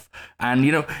love,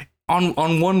 and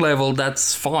on one level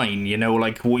that's fine,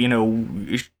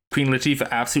 Queen Latifah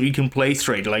absolutely can play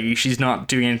straight, like she's not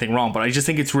doing anything wrong. But I just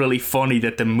think it's really funny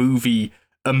that the movie,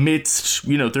 amidst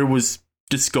there was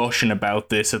discussion about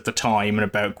this at the time and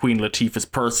about Queen Latifah's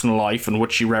personal life and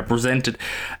what she represented,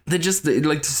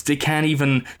 they can't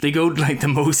even, they go like the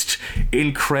most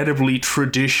incredibly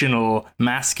traditional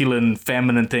masculine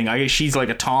feminine thing. I guess she's like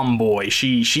a tomboy,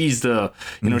 she's the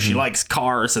she likes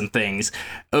cars and things,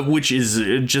 which is,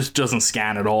 it just doesn't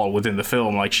scan at all within the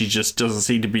film. Like, she just doesn't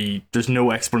seem to be, there's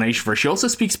no explanation for her. She also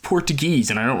speaks Portuguese,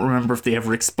 and I don't remember if they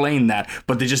ever explained that,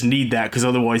 but they just need that because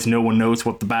otherwise no one knows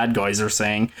what the bad guys are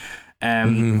saying.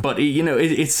 But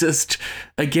it's just,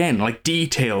 again, like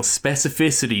detail,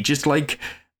 specificity, just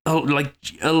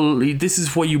this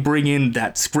is why you bring in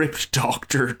that script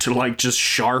doctor to like just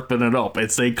sharpen it up.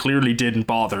 They clearly didn't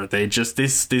bother. They just,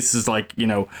 this is like,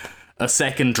 a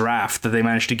second draft that they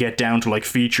managed to get down to like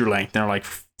feature length. They're like,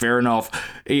 fair enough.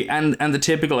 And the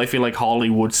typical, I feel like,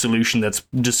 Hollywood solution that's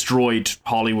destroyed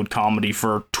Hollywood comedy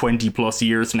for 20 plus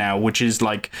years now, which is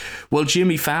like, well,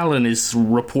 Jimmy Fallon is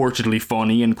reportedly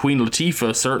funny, and Queen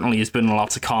Latifah certainly has been in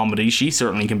lots of comedy. She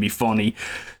certainly can be funny.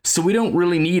 So we don't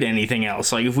really need anything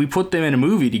else. Like, if we put them in a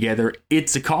movie together,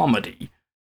 it's a comedy.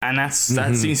 And that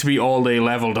seems to be all they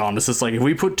leveled on. It's just like, if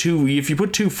you put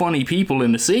two funny people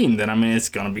in the scene, then I mean, it's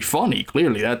gonna be funny.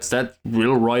 Clearly, that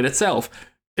will write itself.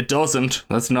 It doesn't.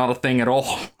 That's not a thing at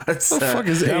all. What the fuck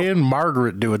is Anne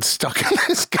Margaret doing stuck in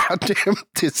this goddamn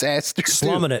disaster?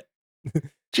 Slumming it.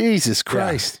 Jesus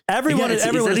Christ! Yeah. Everyone is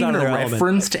that even a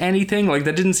reference to anything? Like,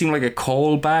 that didn't seem like a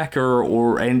callback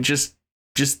and just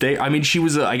they. I mean,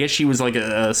 I guess she was like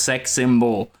a sex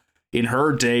symbol in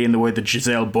her day, in the way that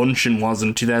Gisele Bundchen was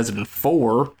in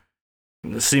 2004.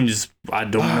 It seems, I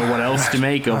don't know what else to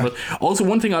make of it. Also,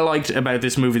 one thing I liked about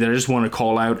this movie that I just want to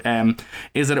call out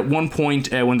is that at one point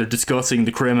when they're discussing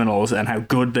the criminals and how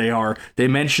good they are, they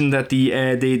mentioned that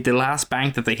the last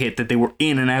bank that they hit, that they were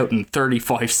in and out in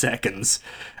 35 seconds.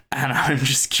 And I'm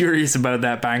just curious about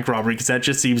that bank robbery, because that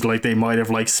just seems like they might have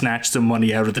like snatched some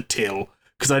money out of the till.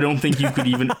 Because I don't think you could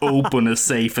even open a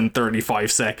safe in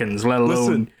 35 seconds, let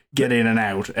alone get in and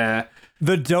out.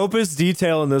 The dopest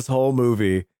detail in this whole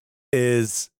movie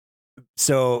is,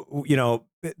 so,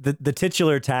 the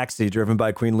titular taxi driven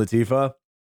by Queen Latifah,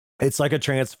 it's like a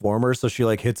transformer. So she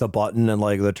like hits a button and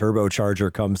like the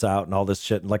turbocharger comes out and all this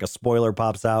shit, and like a spoiler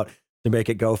pops out to make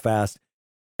it go fast.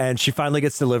 And she finally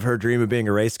gets to live her dream of being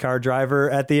a race car driver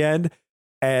at the end.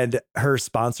 And her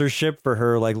sponsorship for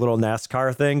her like little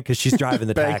NASCAR thing, because she's driving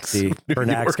the taxi for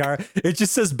NASCAR, it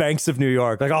just says Banks of New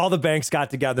York. Like, all the banks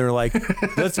got together and like,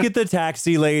 let's get the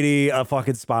taxi lady a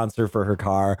fucking sponsor for her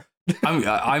car.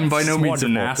 I'm by no means a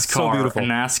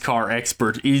NASCAR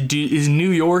expert. Is New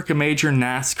York a major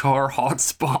NASCAR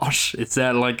hotspot? Is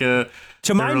that like a...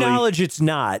 To my knowledge, it's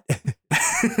not.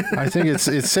 I think it's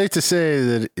safe to say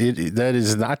that that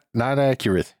is not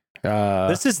accurate.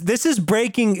 This is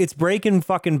breaking. It's breaking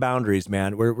fucking boundaries,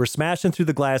 man. We're smashing through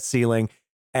the glass ceiling,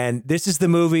 and this is the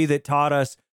movie that taught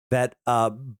us that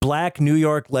black New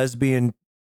York lesbian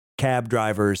cab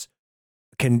drivers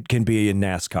can be in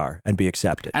NASCAR and be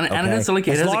accepted. And it's like,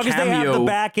 as long as they have the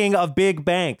backing of big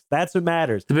banks, that's what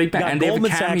matters. The big bank, and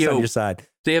Goldman Sachs on your side.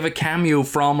 They have a cameo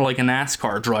from like a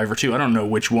NASCAR driver too. I don't know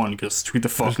which one, because who the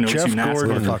fuck knows Jeff who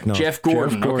NASCAR? Gordon. Jeff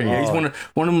Gordon. Okay, Oh. he's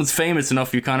one of them's famous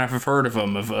enough you kind of have heard of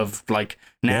him, of like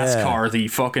NASCAR, the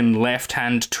fucking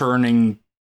left-hand turning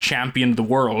champion of the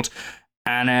world.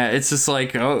 And it's just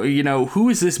like, who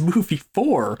is this movie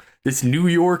for? This New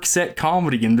York set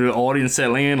comedy, and the audience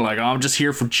settling in like, I'm just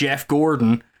here for Jeff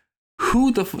Gordon.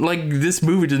 Who this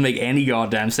movie doesn't make any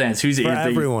goddamn sense. Who's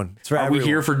everyone? It's for are everyone. we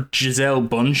here for Gisele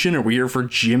Bundchen? Are we here for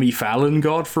Jimmy Fallon?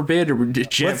 God forbid. Or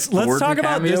Let's talk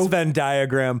about this Venn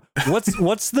diagram.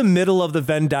 What's the middle of the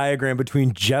Venn diagram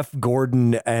between Jeff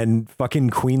Gordon and fucking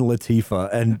Queen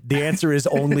Latifah? And the answer is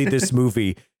only this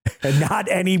movie, and not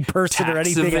any person or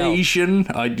anything evasion.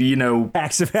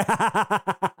 Tax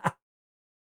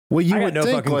Well, you I got would no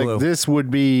think fucking like clue. this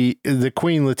would be the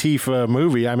Queen Latifah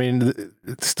movie. I mean, the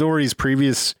story's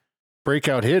previous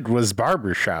breakout hit was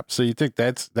Barbershop, so you think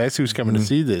that's who's coming to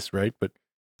see this, right? But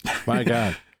my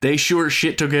God, they sure as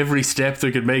shit took every step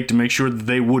they could make to make sure that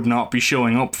they would not be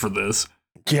showing up for this.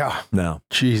 yeah, No.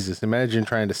 Jesus, imagine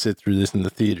trying to sit through this in the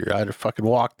theater. I'd have fucking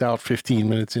walked out 15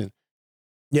 minutes in.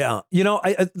 Yeah.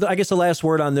 I guess the last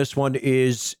word on this one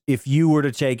is if you were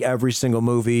to take every single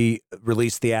movie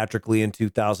released theatrically in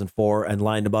 2004 and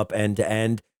line them up end to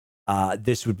end,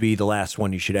 this would be the last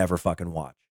one you should ever fucking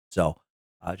watch. So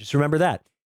just remember that.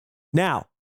 Now,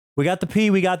 we got the P,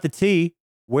 we got the T.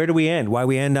 Where do we end? Why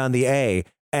we end on the A?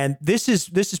 And this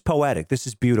is poetic. This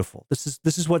is beautiful. This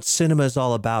is what cinema is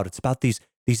all about. It's about these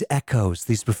echoes,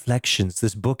 these reflections,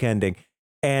 this bookending.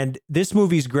 And this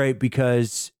movie's great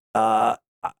because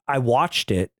I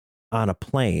watched it on a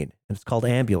plane, and it's called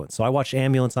Ambulance. So I watched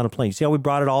Ambulance on a plane. You see how we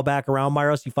brought it all back around,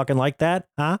 Myros? You fucking like that?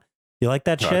 Huh? You like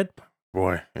that shit?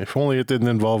 Boy, if only it didn't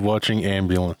involve watching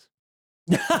Ambulance.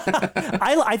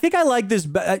 I think I like this.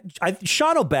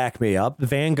 Sean will back me up. The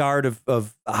vanguard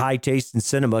of high taste in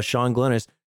cinema, Sean Glennis.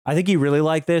 I think he really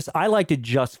liked this. I liked it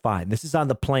just fine. This is on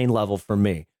the plane level for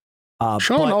me.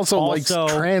 Sean also likes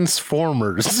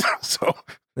Transformers. So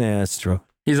yeah, that's true.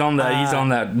 He's on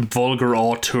that vulgar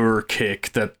auteur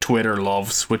kick that Twitter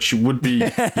loves, which would be,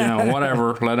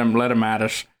 whatever. Let him at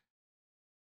it.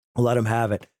 Let him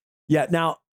have it. Yeah.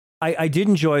 Now, I did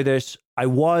enjoy this. I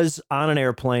was on an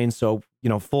airplane, so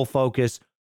full focus.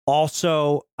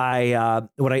 Also,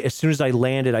 as soon as I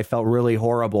landed, I felt really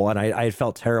horrible, and I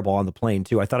felt terrible on the plane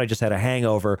too. I thought I just had a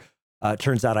hangover.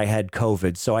 Turns out I had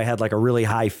COVID, so I had like a really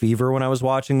high fever when I was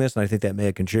watching this, and I think that may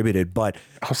have contributed. But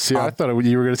I thought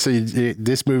you were going to say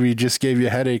this movie just gave you a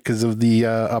headache because of the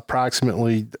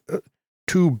approximately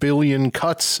 2 billion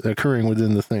cuts occurring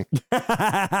within the thing.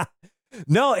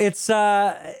 No, it's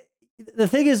the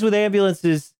thing is with Ambulance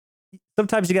is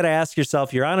sometimes you got to ask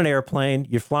yourself, you're on an airplane,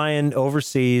 you're flying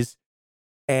overseas,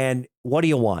 and what do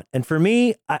you want? And for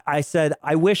me, I said,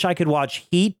 I wish I could watch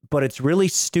Heat, but it's really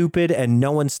stupid and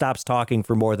no one stops talking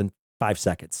for more than 5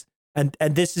 seconds. And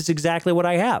this is exactly what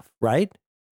I have, right?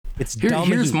 It's dumb.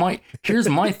 Here's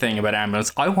my thing about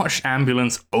Ambulance. I watched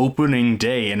Ambulance opening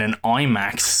day in an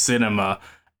IMAX cinema.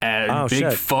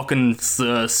 Fucking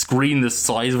screen the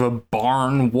size of a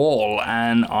barn wall,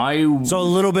 and so a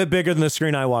little bit bigger than the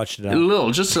screen I watched it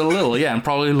on. Just a little, yeah, and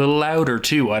probably a little louder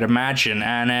too, I'd imagine.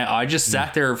 And I just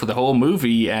sat there for the whole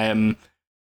movie, and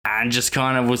just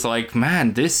kind of was like,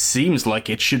 man, this seems like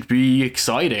it should be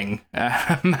exciting.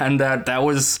 And that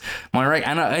was my right.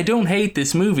 And I don't hate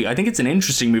this movie. I think it's an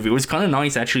interesting movie. It was kind of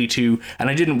nice actually too. And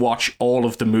I didn't watch all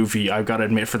of the movie, I've got to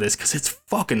admit, for this, because it's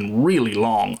fucking really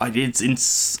long.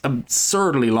 It's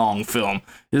absurdly long film.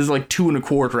 This is like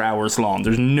 2.25 hours long.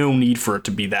 There's no need for it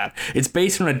to be that. It's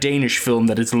based on a Danish film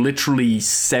that is literally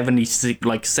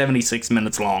 76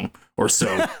 minutes long or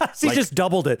so. He just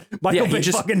doubled it. Michael Bay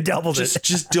fucking doubled it.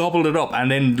 Just doubled it up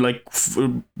and then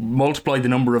multiplied the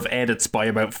number of edits by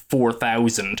about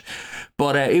 4,000.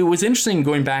 But it was interesting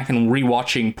going back and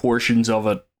rewatching portions of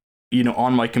it,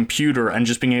 on my computer and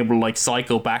just being able to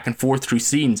cycle back and forth through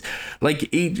scenes.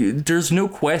 There's no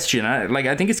question.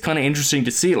 I think it's kind of interesting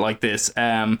to see it like this.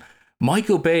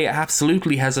 Michael Bay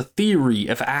absolutely has a theory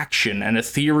of action and a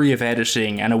theory of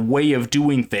editing and a way of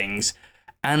doing things.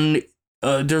 And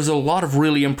there's a lot of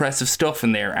really impressive stuff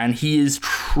in there, and he is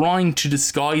trying to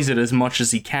disguise it as much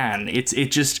as he can.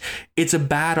 It's a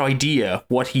bad idea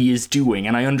what he is doing,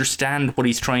 and I understand what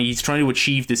he's trying. He's trying to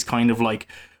achieve this kind of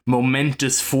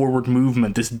momentous forward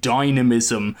movement, this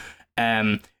dynamism.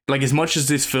 As much as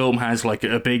this film has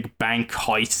a big bank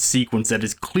heist sequence that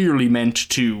is clearly meant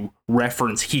to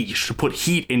reference Heat, to put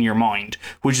Heat in your mind,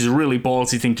 which is a really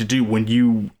ballsy thing to do when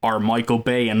you are Michael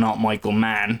Bay and not Michael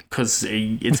Mann, because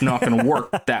it's not going to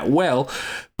work that well.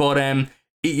 But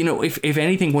if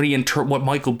anything, what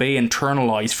Michael Bay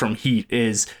internalized from Heat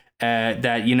is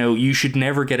that you should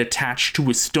never get attached to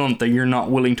a stunt that you're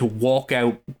not willing to walk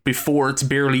out before it's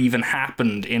barely even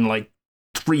happened in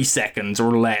 3 seconds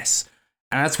or less.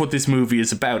 And that's what this movie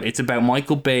is about. It's about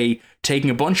Michael Bay taking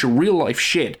a bunch of real life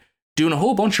shit, doing a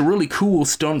whole bunch of really cool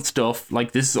stunt stuff. A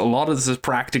lot of this is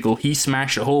practical. He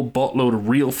smashed a whole buttload of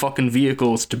real fucking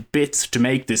vehicles to bits to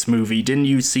make this movie. Didn't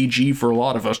use CG for a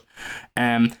lot of it.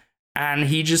 And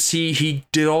he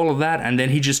did all of that, and then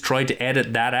he just tried to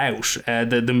edit that out.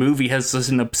 The movie has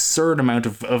an absurd amount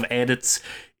of edits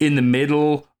in the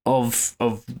middle of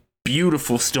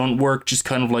beautiful stunt work, just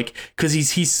kind of because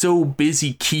he's so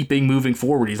busy keeping moving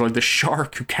forward. He's like the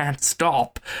shark who can't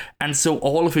stop, and so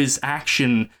all of his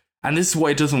action, and this is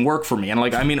why it doesn't work for me. And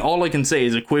all I can say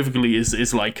is equivocally is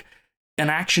an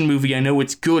action movie. I know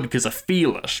it's good because I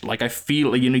feel it. I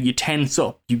feel you tense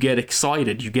up, you get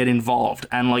excited, you get involved.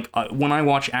 And when I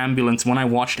watched Ambulance in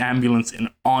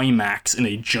IMAX in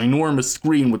a ginormous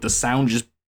screen with the sound just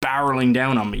barreling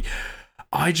down on me,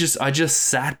 I just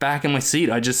sat back in my seat.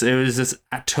 It was just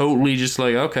totally just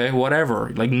okay, whatever.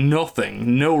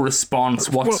 Nothing, no response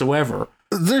whatsoever.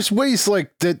 there's ways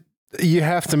like that you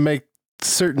have to make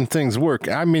certain things work.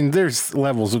 I mean, there's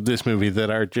levels of this movie that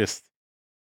are just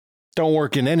don't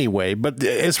work in any way. But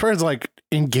as far as like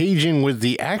engaging with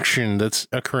the action that's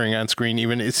occurring on screen,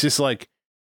 even it's just like,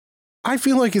 I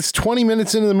feel like it's 20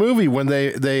 minutes into the movie when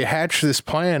they hatch this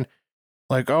plan.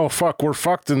 Like, oh fuck, we're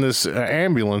fucked in this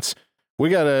ambulance. We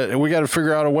gotta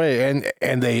figure out a way,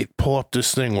 and they pull up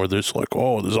this thing where there's like,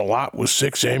 oh, there's a lot with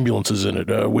 6 ambulances in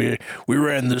it. We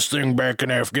ran this thing back in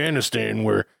Afghanistan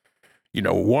where,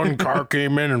 1 car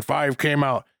came in and 5 came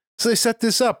out. So they set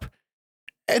this up,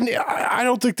 and I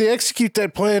don't think they execute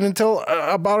that plan until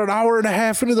about an hour and a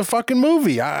half into the fucking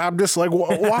movie. I'm just like,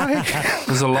 why?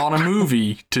 There's a lot of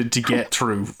movie to get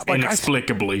through,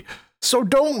 inexplicably. So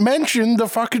don't mention the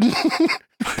fucking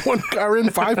 1 car in,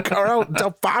 5 car out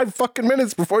until 5 fucking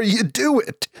minutes before you do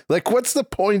it. Like, what's the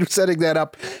point of setting that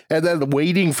up and then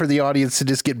waiting for the audience to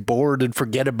just get bored and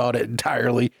forget about it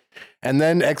entirely and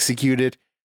then execute it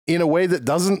in a way that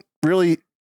doesn't really...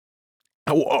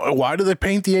 Why do they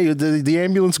paint the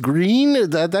ambulance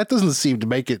green? That doesn't seem to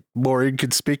make it more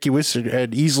inconspicuous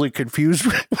and easily confused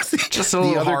with just a the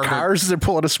little other harder. Cars they're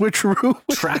pulling a switcheroo.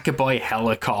 Track it by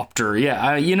helicopter.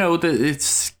 Yeah,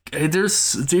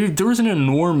 there's an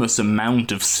enormous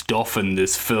amount of stuff in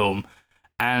this film,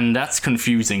 and that's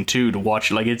confusing too to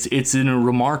watch. Like it's in a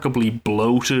remarkably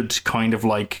bloated kind of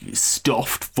like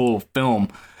stuffed full film.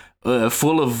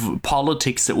 Full of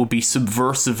politics that would be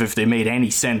subversive if they made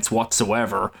any sense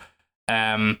whatsoever.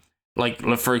 Like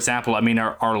for example, I mean,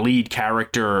 our lead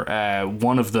character,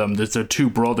 one of them, there's the 2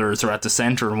 brothers are at the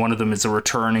center, and one of them is a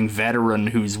returning veteran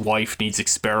whose wife needs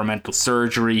experimental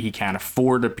surgery. He can't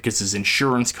afford it because his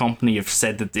insurance company have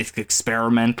said that it's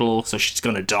experimental, so she's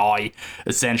gonna die,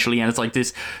 essentially. And it's like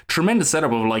this tremendous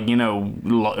setup of like,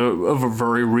 of a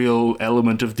very real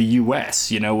element of the US,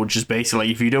 which is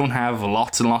basically, if you don't have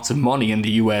lots and lots of money in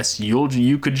the US,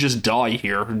 you could just die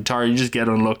here entirely. You just get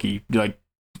unlucky. Like,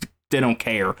 they don't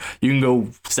care. You can go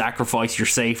sacrifice your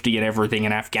safety and everything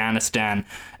in Afghanistan.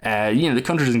 The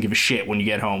country doesn't give a shit when you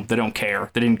get home. They don't care.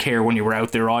 They didn't care when you were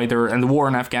out there either. And the war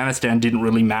in Afghanistan didn't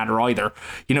really matter either.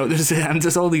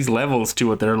 There's all these levels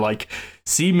to it that are like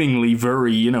seemingly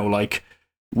very,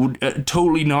 would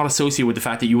totally not associate with the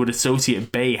fact that you would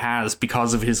associate Bay has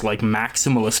because of his like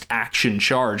maximalist action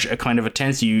charge. A kind of a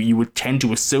tendency you would tend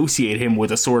to associate him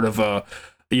with a sort of a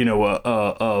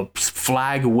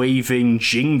flag waving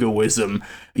jingoism,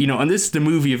 and this is the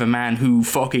movie of a man who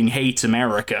fucking hates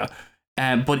America.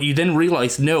 But you then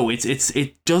realize, no,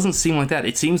 it doesn't seem like that.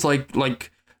 It seems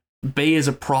like Bay is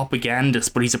a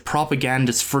propagandist, but he's a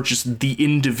propagandist for just the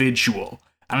individual.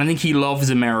 And I think he loves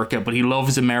America, but he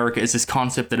loves America as this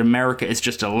concept that America is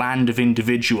just a land of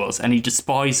individuals, and he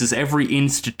despises every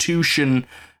institution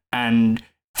and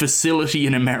facility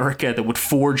in America that would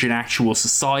forge an actual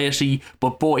society.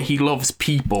 But boy, he loves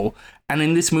people. And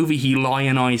in this movie, he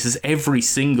lionizes every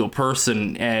single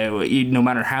person, no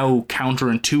matter how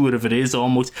counterintuitive it is.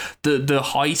 Almost the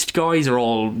heist guys are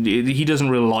all. He doesn't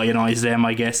really lionize them.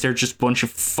 I guess they're just a bunch of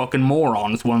fucking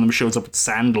morons. One of them shows up with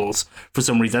sandals for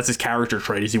some reason. That's his character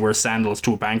trait. Is he wears sandals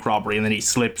to a bank robbery and then he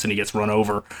slips and he gets run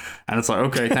over. And it's like,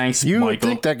 okay, thanks, you Michael. would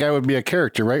think that guy would be a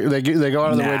character, right? They go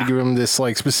out of the way to give him this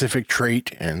like specific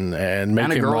trait and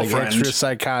make him like extra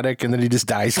psychotic, and then he just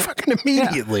dies fucking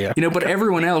immediately. Yeah. But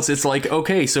everyone else, it's like,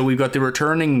 okay, so we've got the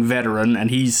returning veteran,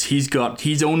 and he's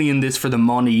only in this for the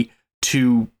money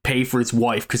to pay for his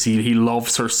wife because he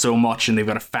loves her so much, and they've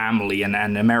got a family, and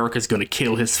America's going to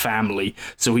kill his family,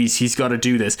 so he's got to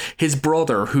do this. His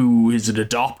brother, who is an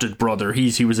adopted brother,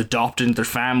 he was adopted into their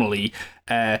family.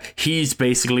 He's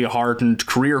basically a hardened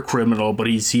career criminal, but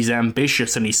he's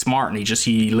ambitious and he's smart, and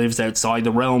he lives outside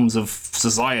the realms of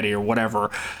society or whatever.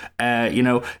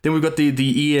 Then we've got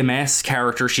the EMS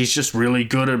character. She's just really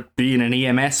good at being an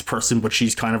EMS person, but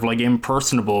she's kind of like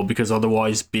impersonable because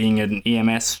otherwise being an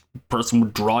EMS person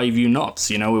would drive you nuts.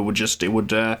 It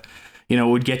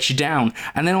would get you down.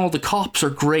 And then all the cops are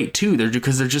great too. They're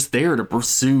just there to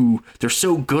pursue. They're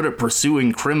so good at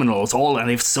pursuing criminals. And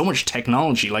they have so much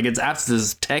technology. Like, it's absolutely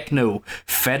this techno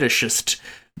fetishist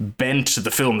bent to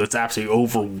the film that's absolutely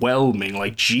overwhelming.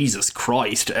 Like, Jesus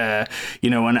Christ. And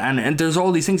there's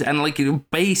all these things, and like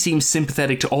Bay seems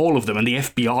sympathetic to all of them, and the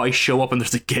FBI show up and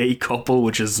there's a gay couple,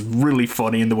 which is really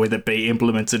funny in the way that Bay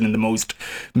implements it in the most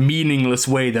meaningless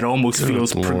way that almost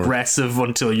feels progressive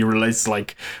until you realize,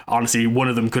 like, honestly, one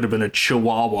of them could have been a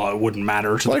chihuahua. It wouldn't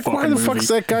matter to the fucking movie. Why the fuck's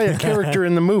that guy a character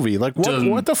in the movie? Like,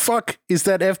 what the fuck is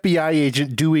that FBI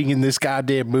agent doing in this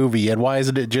goddamn movie, and why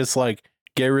isn't it just like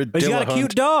Garrett Dillahunt? He's got a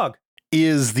cute dog.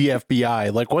 is the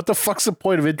FBI. Like, what the fuck's the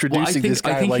point of introducing this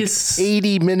guy like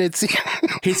 80 minutes?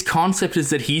 His concept is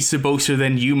that he's supposed to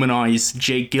then humanize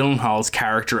Jake Gyllenhaal's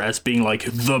character as being like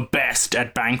the best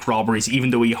at bank robberies,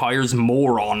 even though he hires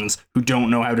morons who don't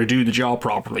know how to do the job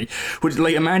properly. Which,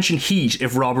 like, imagine Heat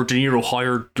if Robert De Niro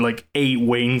hired like 8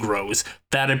 Waingros.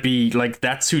 That'd be like,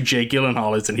 that's who Jake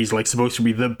Gyllenhaal is, and he's like supposed to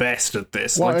be the best at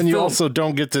this. Well, like, and you also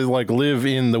don't get to like live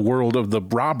in the world of the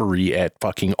robbery at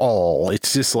fucking all.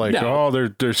 It's just like,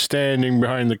 they're standing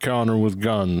behind the counter with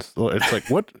guns. It's like,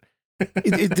 what?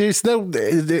 There's no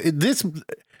this.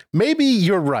 Maybe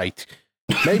you're right.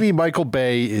 Maybe Michael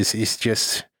Bay is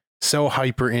just so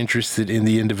hyper interested in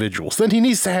the individuals. Then he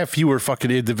needs to have fewer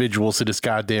fucking individuals in his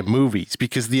goddamn movies,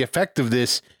 because the effect of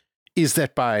this is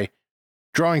that by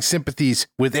drawing sympathies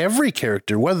with every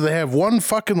character, whether they have one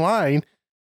fucking line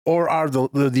or are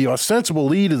the ostensible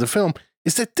lead of the film,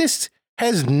 is that this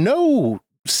has no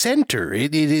center.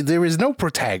 There is no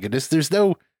protagonist. There's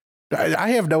no... I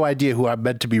have no idea who I'm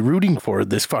meant to be rooting for in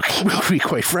this fucking movie,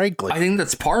 quite frankly. I think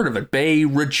that's part of it. Bay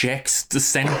rejects the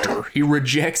center. He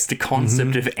rejects the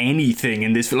concept of anything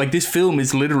in this. Like, this film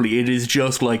is literally, it is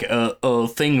just like a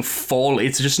thing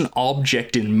it's just an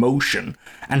object in motion.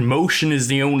 And motion is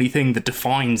the only thing that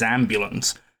defines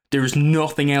Ambulance. There's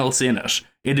nothing else in it.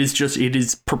 It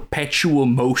is perpetual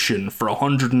motion for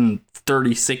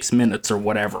 136 minutes or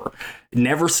whatever. It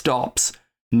never stops,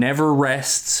 never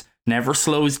rests, never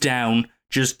slows down,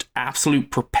 just absolute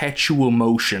perpetual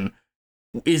motion.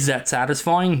 Is that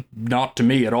satisfying? Not to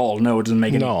me at all. No, it doesn't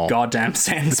make any goddamn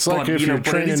sense. It's like if you're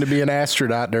training to be an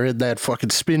astronaut and they're in that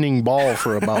fucking spinning ball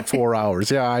for about 4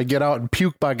 hours. Yeah, I get out and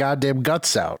puke my goddamn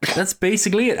guts out. That's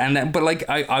basically it. And but like,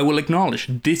 I will acknowledge,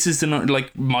 this is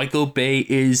like, Michael Bay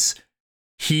is,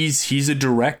 he's a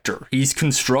director. He's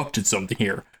constructed something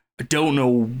here. I don't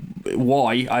know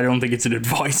why. I don't think it's an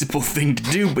advisable thing to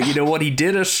do, but you know what? He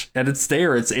did it, and it's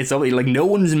there. It's like, no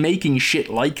one's making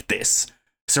shit like this.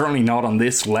 Certainly not on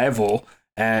this level.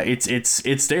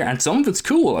 It's there, and some of it's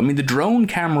cool. I mean, the drone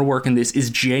camera work in this is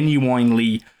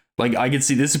genuinely, like, I could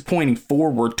see this is pointing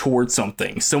forward towards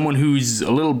something. Someone who's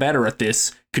a little better at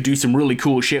this could do some really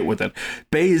cool shit with it.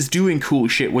 Bay is doing cool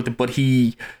shit with it, but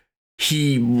he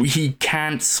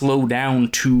can't slow down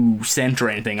to center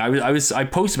anything. I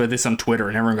posted about this on Twitter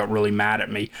and everyone got really mad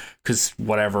at me because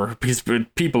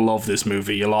people love this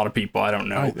movie. A lot of people I don't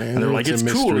know, and they're like, it's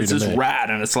cool, it's just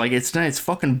rad, and it's like, it's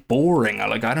fucking boring.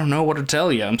 I don't know what to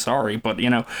tell you. I'm sorry, but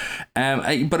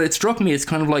but it struck me as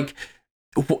kind of like,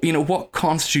 what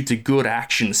constitutes a good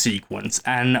action sequence?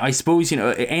 And I suppose,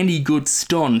 any good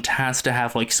stunt has to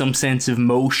have like some sense of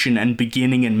motion and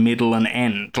beginning and middle and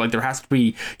end. Like, there has to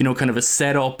be, kind of a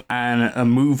setup and a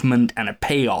movement and a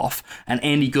payoff. And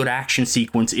any good action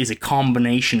sequence is a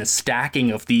combination, a stacking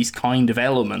of these kind of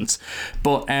elements.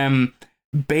 But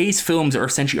Bay's films are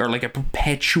essentially like a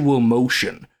perpetual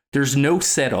motion. There's no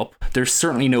setup. There's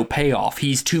certainly no payoff.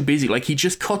 He's too busy. Like, he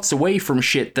just cuts away from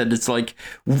shit that it's like,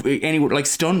 anyway, like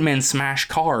stuntmen smash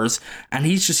cars, and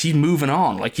he's moving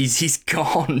on. Like, he's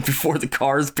gone before the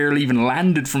car's barely even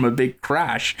landed from a big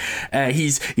crash.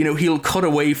 He'll cut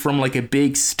away from like a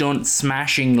big stunt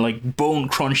smashing, like bone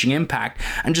crunching impact,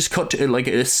 and just cut to like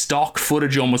a stock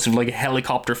footage almost of like a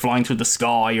helicopter flying through the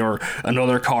sky or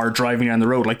another car driving down the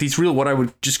road. Like, these real, what I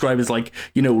would describe as like,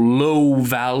 low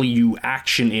value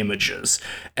action images.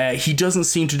 He doesn't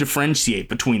seem to differentiate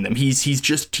between them. He's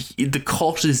just, the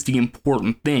cut is the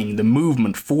important thing, the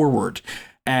movement forward.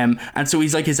 And so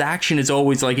he's like, his action is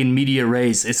always like in media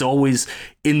res. It's always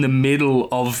in the middle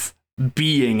of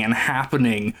being and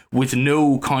happening with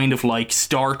no kind of like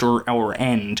start or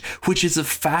end, which is a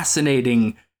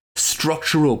fascinating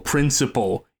structural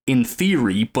principle in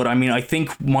theory. But I mean, I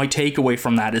think my takeaway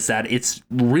from that is that it's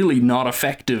really not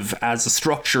effective as a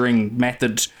structuring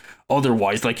method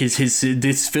otherwise. Like,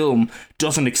 this film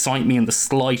doesn't excite me in the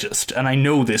slightest, and I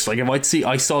know this. Like, if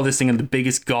I saw this thing on the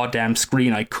biggest goddamn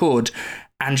screen I could,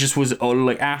 and just was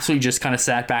like absolutely just kind of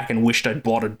sat back and wished I'd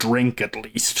bought a drink at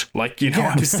least. Like,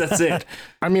 that's it.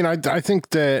 I mean, I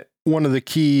think that one of the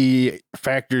key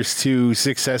factors to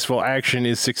successful action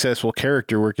is successful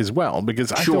character work as well,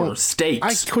 because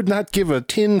stakes. I could not give a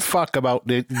tin fuck about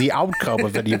the outcome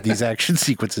of any of these action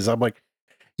sequences. I'm like,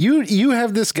 you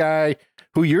have this guy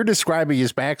who you're describing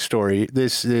his backstory,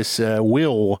 this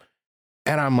Will,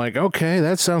 and I'm like, okay,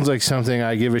 that sounds like something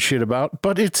I give a shit about,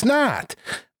 but it's not.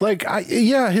 Like,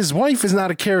 his wife is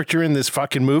not a character in this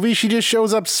fucking movie. She just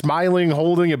shows up smiling,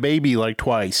 holding a baby like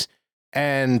twice,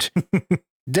 and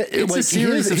it's a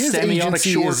series of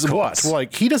semiotic shortcuts.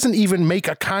 Like, he doesn't even make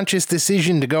a conscious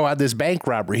decision to go at this bank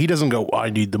robbery. He doesn't go,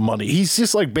 I need the money. He's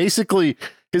just like basically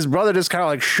his brother just kind of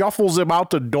like shuffles him out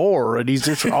the door, and he's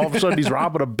just all of a sudden he's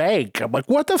robbing a bank. I'm like,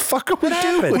 what the fuck are we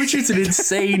doing? Which is an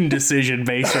insane decision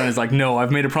based on, it's like, no,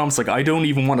 I've made a promise, like, I don't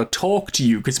even want to talk to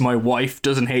you because my wife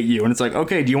doesn't hate you. And it's like,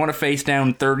 okay, do you want to face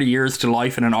down 30 years to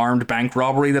life in an armed bank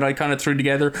robbery that I kind of threw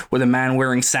together with a man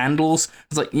wearing sandals?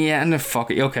 It's like, yeah, no,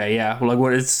 fuck it. Okay, yeah. Like,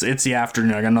 what? It's the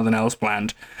afternoon. I got nothing else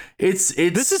planned. This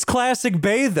is classic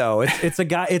Bay, though. It's a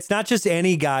guy. It's not just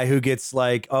any guy who gets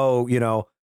like, oh, you know,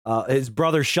 his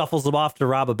brother shuffles him off to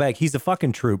rob a bank. He's a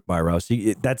fucking troop, Myros.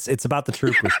 It's about the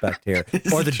troop respect here,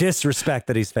 or the disrespect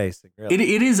that he's facing.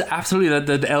 Really. It is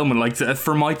absolutely that element. Like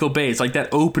for Michael Bay, it's like that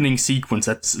opening sequence.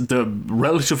 That's the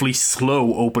relatively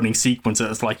slow opening sequence.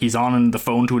 It's like he's on the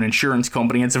phone to an insurance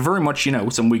company. And it's a very much, you know,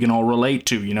 something we can all relate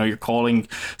to. You know, you're calling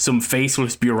some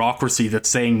faceless bureaucracy that's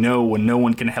saying no, and no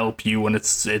one can help you. And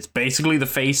it's basically the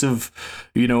face of,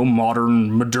 you know,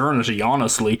 modernity,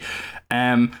 honestly.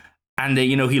 And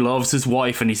you know, he loves his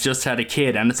wife, and he's just had a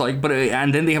kid, and it's like,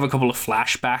 and then they have a couple of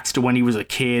flashbacks to when he was a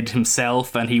kid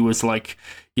himself, and he was like,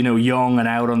 you know, young and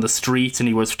out on the streets, and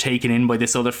he was taken in by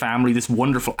this other family, this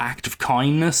wonderful act of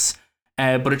kindness.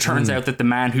 But it turns out that the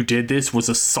man who did this was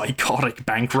a psychotic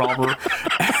bank robber,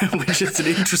 which is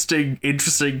an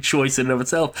interesting choice in and of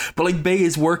itself. But like, Bay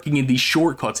is working in these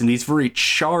shortcuts, in these very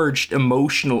charged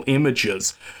emotional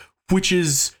images, which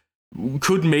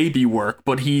could maybe work,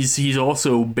 but he's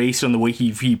also, based on the way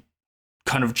he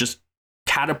kind of just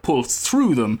catapults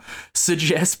through them,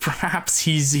 suggests perhaps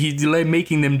he's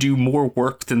making them do more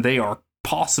work than they are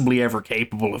possibly ever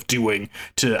capable of doing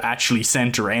to actually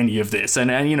center any of this.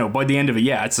 And you know, by the end of it,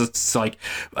 yeah, it's like,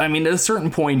 I mean, at a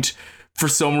certain point, for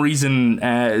some reason,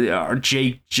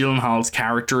 Jake Gyllenhaal's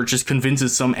character just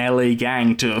convinces some LA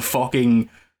gang to fucking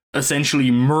essentially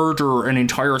murder an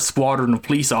entire squadron of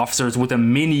police officers with a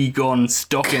minigun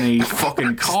stuck in a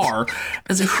fucking car.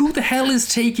 As who the hell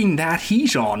is taking that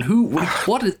heat on?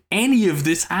 What is any of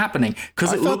this happening?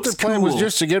 Because it looks cool. The plan was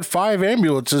just to get 5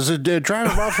 ambulances and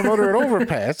drive them out from under an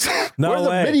overpass. No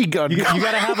way. The minigun. You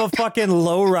gotta have a fucking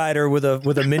lowrider with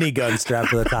a minigun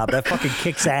strapped to the top. That fucking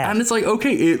kicks ass. And it's like,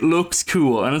 okay, it looks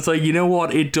cool. And it's like, you know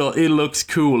what? It looks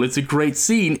cool. It's a great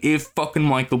scene if fucking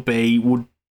Michael Bay would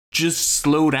just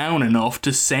slow down enough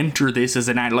to center this as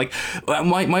an act. Like,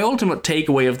 my ultimate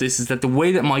takeaway of this is that the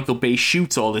way that Michael Bay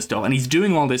shoots all this stuff, and he's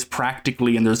doing all this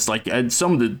practically, and there's like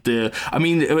some of I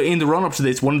mean, in the run up to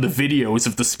this, one of the videos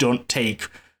of the stunt take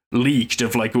leaked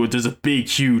of like, there's a big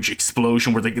huge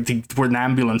explosion where where an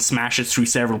ambulance smashes through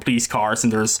several police cars,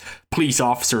 and there's police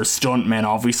officers, stuntmen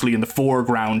obviously in the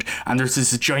foreground, and there's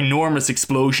this ginormous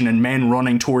explosion and men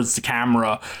running towards the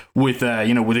camera with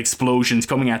with explosions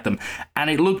coming at them, and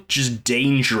it looked just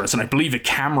dangerous. And I believe a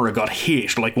camera got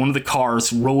hit, like one of the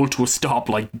cars rolled to a stop,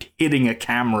 like hitting a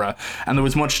camera, and there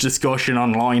was much discussion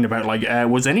online about like,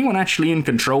 was anyone actually in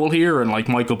control here? And like,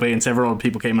 Michael Bay and several other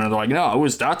people came in and they're like, no,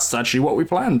 that's actually what we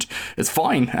planned. It's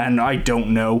fine. And I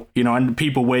don't know, and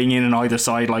people weighing in on either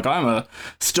side, like, I'm a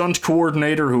stunt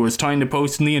coordinator who is trying to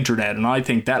post on the internet, and I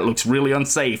think that looks really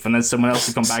unsafe. And then someone else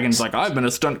will come back and is like, I've been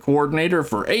a stunt coordinator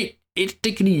for eight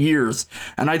tickety years,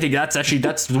 and I think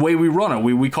that's the way we run it.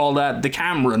 We call that the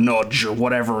camera nudge or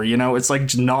whatever, it's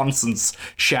like nonsense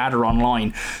shatter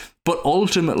online. But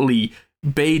ultimately,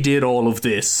 Bay did all of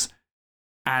this,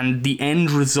 and the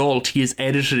end result, he has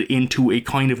edited it into a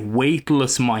kind of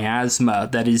weightless miasma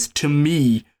that is, to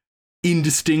me,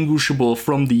 indistinguishable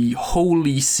from the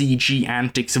wholly CG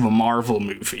antics of a Marvel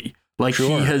movie. Like,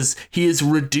 sure. he has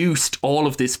reduced all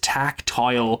of this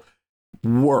tactile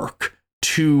work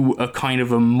to a kind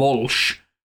of a mulch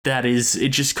that is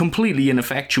just completely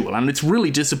ineffectual, and it's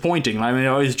really disappointing. I mean,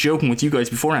 I was joking with you guys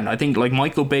beforehand. I think like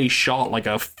Michael Bay shot like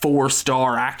a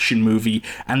 4-star action movie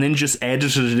and then just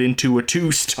edited it into a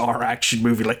 2-star action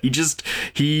movie. Like,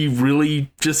 he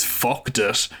really just fucked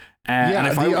it. And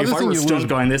if I were a stunt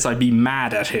guy in this, I'd be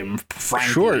mad at him,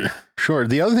 frankly. Sure.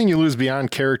 The other thing you lose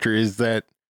beyond character is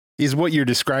what you're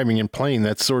describing in Plane,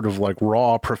 that sort of like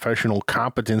raw professional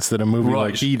competence that a movie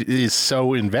like he is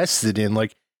so invested in.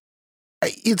 Like,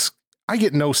 I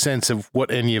get no sense of what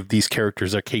any of these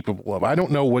characters are capable of. I don't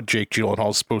know what Jake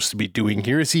Gyllenhaal is supposed to be doing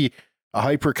here. Is he a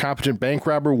hyper competent bank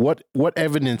robber? What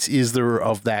evidence is there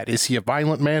of that? Is he a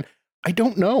violent man? I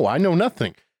don't know. I know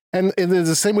nothing. And it's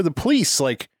the same with the police.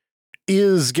 Like,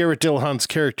 is Garrett Dillahunt's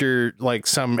character like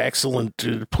some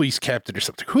excellent police captain or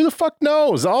something? Who the fuck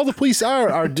knows? All the police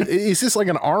are is this like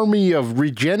an army of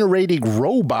regenerating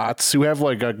robots who have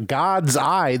like a god's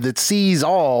eye that sees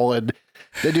all? And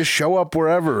They just show up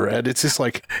wherever, and it's just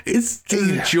like It's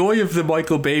the joy of the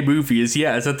Michael Bay movie is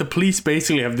that the police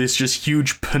basically have this just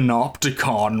huge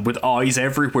panopticon with eyes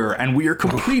everywhere, and we are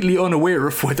completely unaware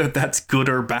of whether that's good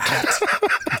or bad.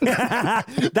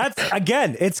 That's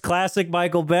again, it's classic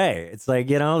Michael Bay. It's like,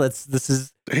 this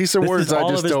is. he said This words is I all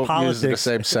just of his don't use in the politics.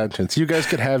 same sentence. You guys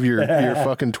could have your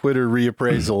fucking Twitter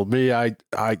reappraisal. Me, I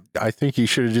think he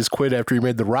should have just quit after he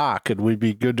made The Rock, and we'd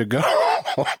be good to go.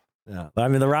 Yeah, but I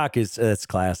mean, The Rock it's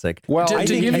classic. Well, To I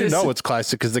think give you this- know it's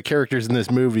classic because the characters in this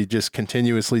movie just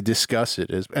continuously discuss it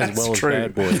as well true.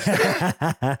 as Bad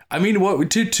Boys. I mean,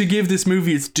 what to give this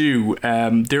movie its due,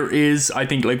 there is, I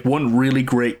think, like one really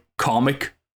great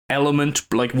comic element,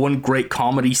 like one great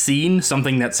comedy scene,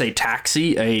 something that, say,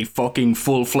 Taxi, a fucking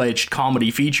full-fledged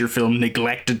comedy feature film,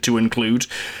 neglected to include.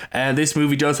 This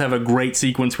movie does have a great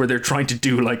sequence where they're trying to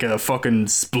do like a fucking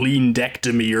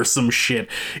spleendectomy or some shit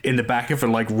in the back of a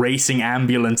like racing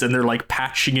ambulance, and they're like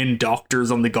patching in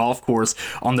doctors on the golf course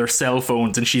on their cell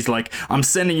phones, and she's like, I'm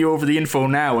sending you over the info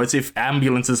now, as if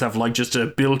ambulances have like just a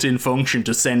built-in function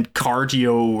to send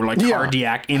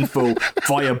cardiac info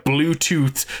via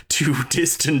Bluetooth to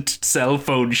distant cell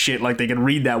phone shit, like they can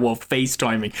read that while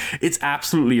FaceTiming. It's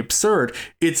absolutely absurd.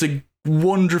 It's a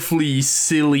wonderfully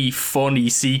silly, funny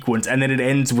sequence, and then it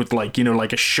ends with like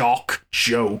a shock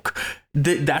joke.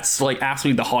 That's like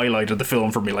absolutely the highlight of the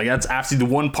film for me. Like that's absolutely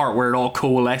the one part where it all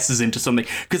coalesces into something.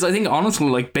 Because I think honestly,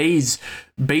 like Bay's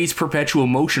perpetual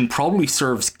motion probably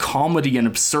serves comedy and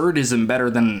absurdism better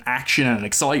than action and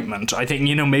excitement. I think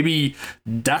maybe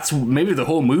the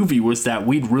whole movie was that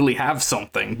we'd really have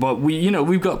something, but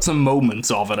we've got some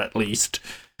moments of it at least.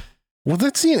 Well,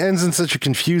 that scene ends in such a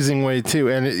confusing way too,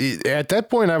 and at that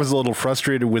point, I was a little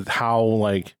frustrated with how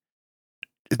like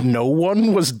no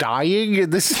one was dying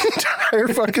in this entire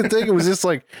fucking thing. It was just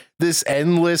like this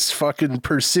endless fucking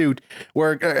pursuit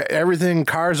where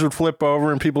cars would flip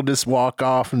over and people just walk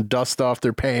off and dust off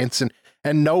their pants, and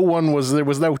there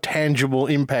was no tangible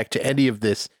impact to any of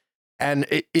this, and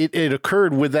it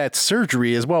occurred with that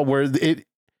surgery as well, where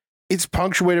it's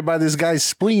punctuated by this guy's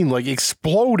spleen like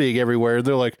exploding everywhere.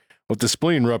 They're like, well, if the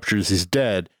spleen ruptures, he's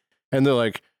dead. And they're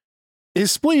like, his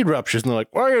spleen ruptures. And they're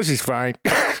like, well, I guess he's fine.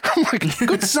 I'm like,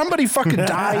 could somebody fucking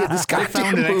die in this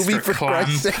goddamn movie, for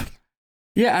Christ's sake?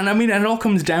 Yeah, and I mean, and it all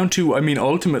comes down to,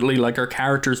 ultimately, like, our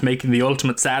characters making the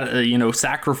ultimate,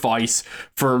 sacrifice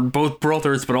for both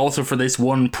brothers, but also for this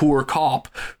one poor cop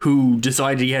who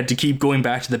decided he had to keep going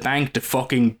back to the bank to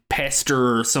fucking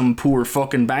pester some poor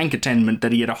fucking bank attendant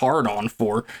that he had a hard-on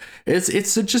for. It's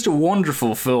just a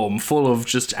wonderful film full of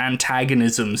just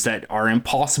antagonisms that are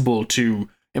impossible to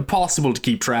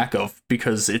keep track of,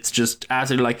 because it's just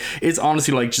absolutely, like, it's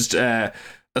honestly like just a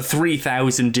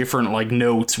 3,000 different like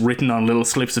notes written on little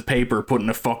slips of paper put in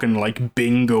a fucking like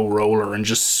bingo roller and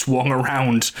just swung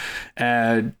around.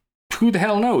 Who the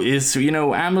hell knows?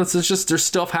 Ambulances, just there's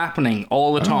stuff happening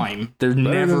all the time. There's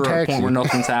never a point where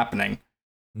nothing's happening.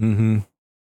 Mm-hmm.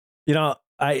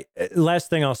 Last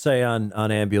thing I'll say on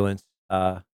Ambulance,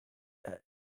 I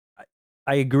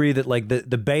agree that like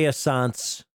the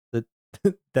Bay-essence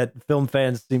that film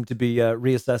fans seem to be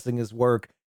reassessing his work,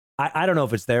 I don't know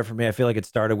if it's there for me. I feel like it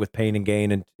started with Pain and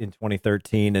Gain in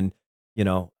 2013, and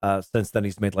since then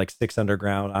he's made like 6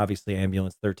 Underground, obviously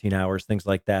Ambulance, 13 Hours, things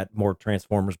like that, more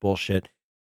Transformers bullshit.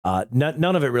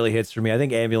 None of it really hits for me. I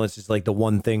think Ambulance is like the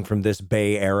one thing from this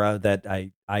Bay era that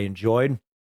I enjoyed.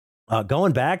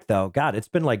 Going back though, God, it's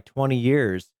been like 20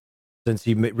 years since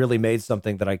he really made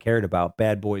something that I cared about.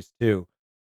 Bad Boys 2,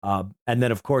 and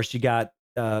then of course you got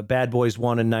Bad Boys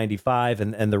 1 in '95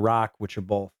 and The Rock, which are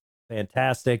both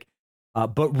fantastic.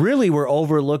 But really, we're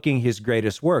overlooking his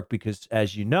greatest work because,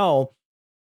 as you know,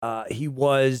 he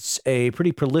was a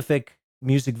pretty prolific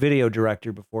music video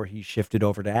director before he shifted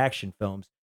over to action films.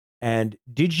 And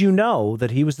did you know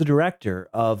that he was the director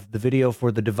of the video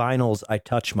for the Divinyls' I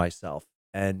Touch Myself?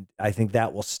 And I think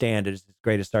that will stand as his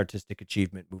greatest artistic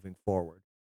achievement moving forward.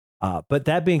 But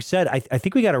that being said, I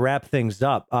think we got to wrap things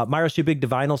up. Myros, you a big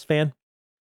Divinyls fan?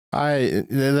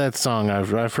 That song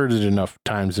I've heard it enough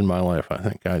times in my life. I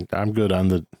think I'm good on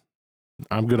the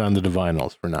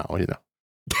Divinyls for now.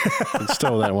 Let's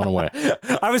stow that one away.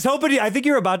 I was hoping. I think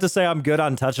you were about to say I'm good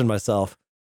on touching myself.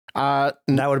 That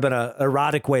would have been an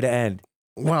erotic way to end.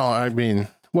 Well, I mean,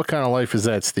 what kind of life is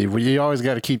that, Steve? Well, you always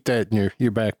got to keep that in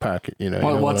your back pocket.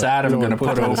 What's Adam going to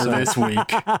put over this week?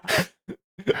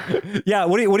 Yeah,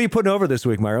 what are you putting over this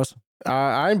week, Myros?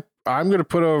 I'm going to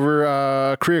put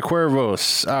over Cria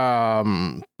Cuervos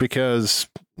because,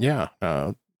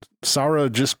 Sarah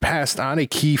just passed on a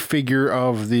key figure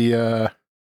of the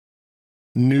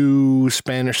new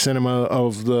Spanish cinema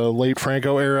of the late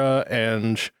Franco era,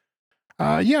 and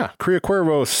Cria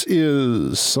Cuervos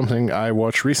is something I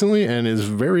watched recently and is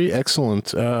very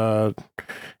excellent.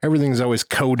 Everything's always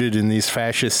coded in these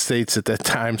fascist states at that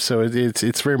time, so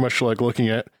it's very much like looking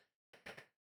at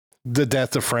the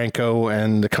death of Franco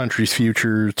and the country's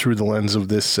future through the lens of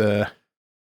this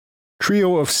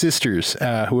trio of sisters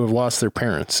who have lost their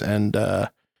parents. And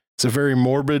it's a very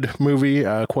morbid movie,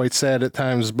 quite sad at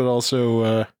times, but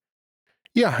also,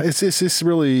 it's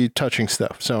really touching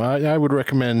stuff. So I would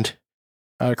recommend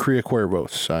Cria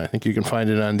Cuervos. I think you can find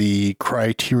it on the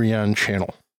Criterion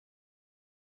channel.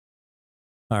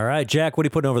 All right, Jack, what are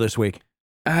you putting over this week?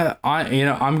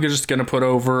 I'm just gonna put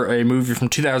over a movie from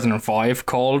 2005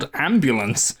 called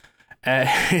Ambulance.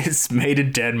 It's made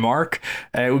in Denmark.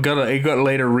 It got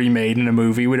later remade in a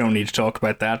movie. We don't need to talk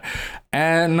about that.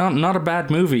 Not a bad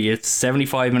movie. It's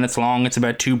 75 minutes long. It's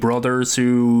about two brothers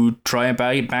who try a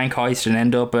bank heist and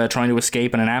end up trying to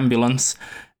escape in an ambulance.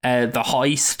 The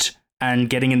heist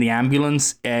and getting in the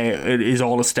ambulance it is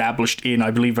all established in, I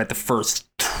believe, at the first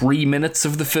 3 minutes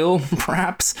of the film,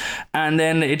 perhaps, and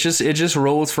then it just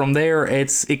rolls from there.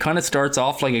 It kind of starts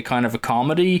off like a kind of a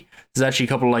comedy. There's actually a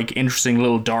couple of like interesting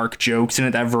little dark jokes in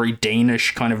it, that very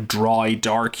Danish kind of dry,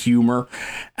 dark humor,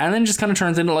 and then just kind of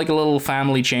turns into like a little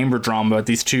family chamber drama about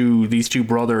these two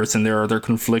brothers and their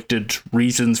conflicted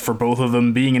reasons for both of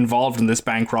them being involved in this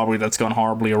bank robbery that's gone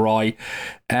horribly awry.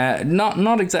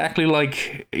 Not exactly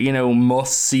like,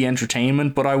 must see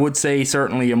entertainment, but I would say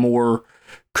certainly a more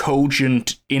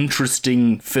cogent,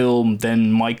 interesting film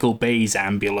than Michael Bay's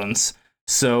Ambulance.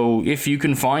 So if you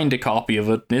can find a copy of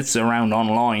it, it's around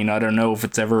online. I don't know if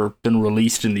it's ever been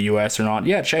released in the US or not.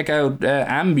 Yeah, check out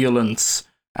Ambulance,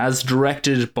 as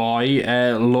directed by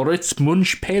Laurits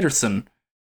Munch Pedersen.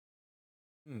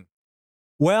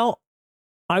 Well,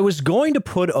 I was going to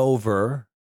put over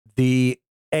the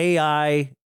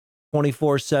AI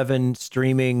 24/7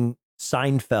 streaming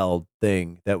Seinfeld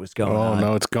thing that was going on. Oh,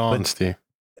 no, it's gone, Steve.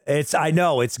 I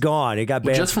know it's gone. It got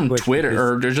banned just from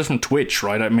Twitter, or just from Twitch,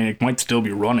 right? I mean, it might still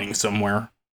be running somewhere.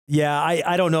 Yeah,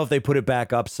 I don't know if they put it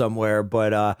back up somewhere,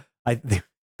 but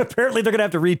apparently they're gonna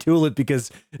have to retool it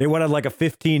because it went on like a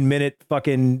 15-minute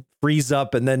fucking freeze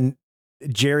up, and then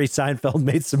Jerry Seinfeld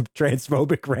made some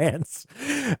transphobic rants.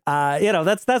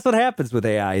 That's what happens with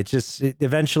AI.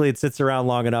 Eventually it sits around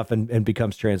long enough and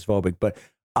becomes transphobic. But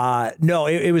no,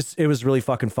 it was really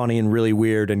fucking funny and really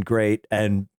weird and great,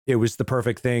 and it was the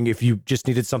perfect thing if you just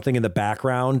needed something in the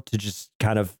background to just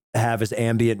kind of have as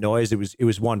ambient noise. It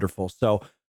was wonderful. So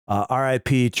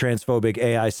R.I.P. transphobic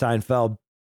AI Seinfeld.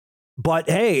 But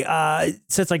hey,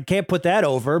 since I can't put that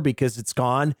over because it's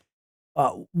gone,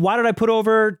 why did I put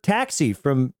over Taxi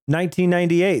from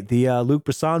 1998, the Luc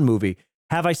Besson movie?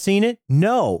 Have I seen it?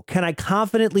 No. Can I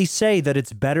confidently say that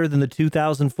it's better than the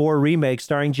 2004 remake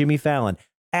starring Jimmy Fallon?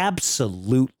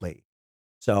 Absolutely.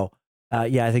 So,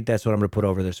 yeah, I think that's what I'm going to put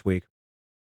over this week.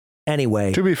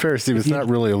 Anyway. To be fair, Steve, it's not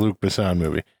really a Luc Besson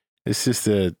movie. It's just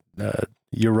a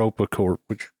Europa Corp,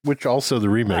 which also the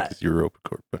remake is Europa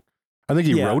Corp. But I think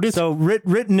he wrote it. So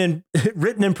written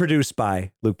and produced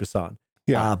by Luc Besson.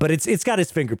 Yeah, but it's got his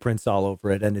fingerprints all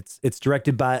over it, and it's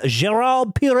directed by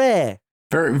Gérard Pirret.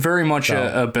 Very, very much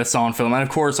a Besson film, and of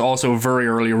course also a very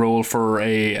early role for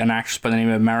an actress by the name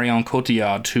of Marion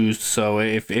Cotillard. So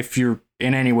if you're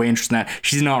in any way interested in that,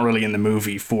 she's not really in the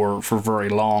movie for very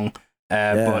long,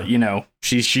 but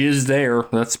she is there.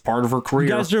 That's part of her career.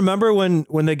 You guys remember when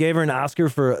they gave her an Oscar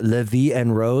for La Vie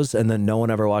en Rose, and then no one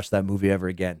ever watched that movie ever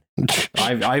again?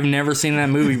 I've never seen that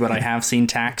movie, but I have seen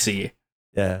Taxi.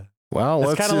 Yeah. Well,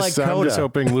 I'm just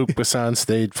hoping Luc Besson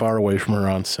stayed far away from her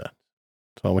on set.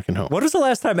 That's all we can hope. What was the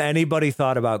last time anybody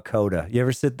thought about Coda? You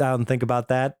ever sit down and think about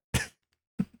that?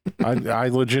 I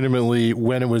legitimately,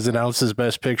 when it was announced as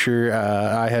Best Picture,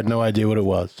 I had no idea what it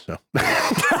was. So.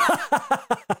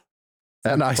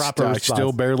 And I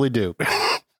still barely do.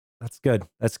 That's good.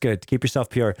 That's good. Keep yourself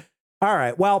pure. All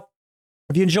right. Well,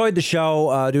 if you enjoyed the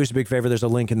show, do us a big favor. There's a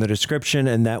link in the description,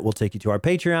 and that will take you to our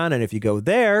Patreon. And if you go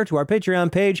there to our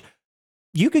Patreon page,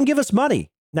 you can give us money.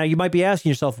 Now, you might be asking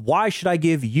yourself, why should I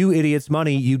give you idiots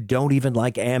money? You don't even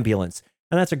like Ambulance.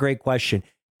 And that's a great question.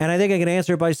 And I think I can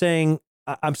answer it by saying,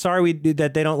 I'm sorry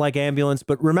that they don't like Ambulance,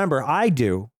 but remember, I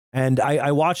do. And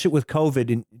I watched it with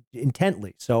COVID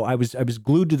intently. So I was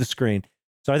glued to the screen.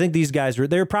 So I think these guys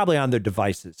they're probably on their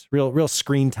devices. Real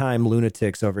screen time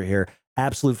lunatics over here.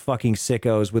 Absolute fucking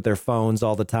sickos with their phones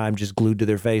all the time, just glued to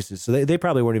their faces. So they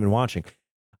probably weren't even watching.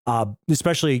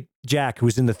 Especially Jack, who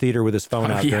was in the theater with his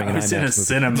phone out during an IMAX in a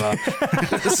cinema.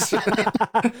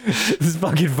 His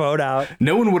fucking phone out.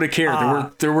 No one would have cared.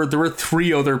 There were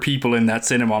 3 other people in that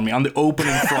cinema on the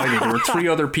opening Friday. There were 3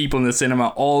 other people in the cinema,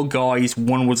 all guys.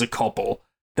 One was a couple.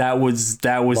 That was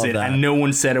Love it. that. And no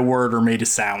one said a word or made a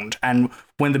sound. And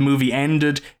when the movie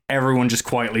ended, everyone just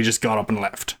quietly just got up and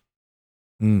left.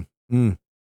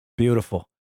 Beautiful.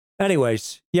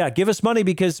 Anyways, yeah, give us money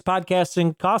because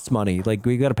podcasting costs money. Like,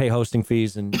 we got to pay hosting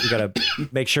fees and we got to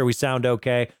make sure we sound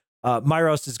okay.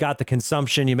 Myros has got the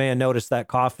consumption. You may have noticed that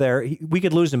cough there. We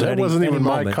could lose him at That any wasn't even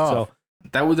my moment. cough. So,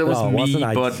 That was No, it me,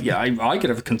 wasn't. but yeah, I could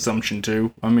have consumption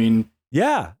too. I mean,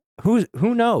 yeah, who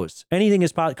knows? Anything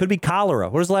is possible. Could be cholera.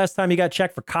 When was the last time you got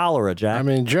checked for cholera, Jack? I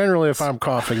mean, generally, if I'm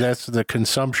coughing, that's the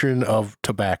consumption of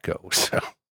tobacco. So.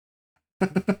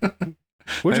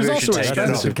 Which Maybe is we also should take that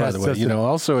expensive, up. by the way. You know,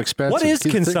 also expensive. what is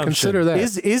Consider consumption?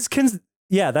 that.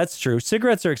 Yeah, that's true.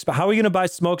 Cigarettes are expensive. How are we going to buy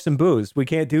smokes and booze? We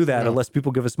can't do that No. unless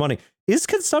people give us money. Is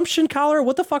consumption cholera?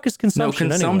 What the fuck is no, consumption?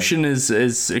 consumption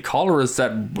is cholera is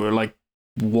that like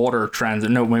water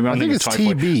transit. No, maybe I'm I think thinking it's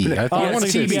typhoid. TB. But, I yeah, wanna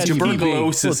it's say TB. it's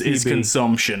Tuberculosis TB. is TB.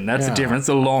 consumption. That's Yeah. a different. It's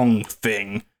a long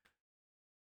thing.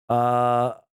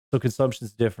 So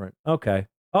consumption's different. Okay.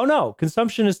 Oh no,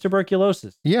 consumption is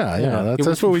tuberculosis. Yeah.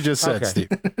 That's what we just said, Okay. Steve.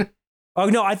 Oh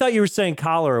no, I thought you were saying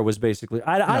cholera was basically.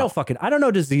 I don't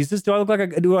know diseases. Do I look like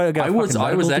I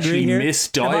was actually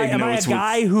misdiagnosed. Am I a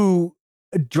guy who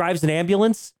drives an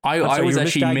ambulance? I sorry, was you were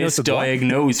actually misdiagnosed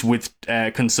misdiagnosed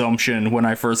with consumption when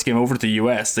I first came over to the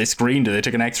US. They screened it. They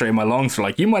took an X-ray of my lungs. They're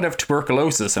like, "You might have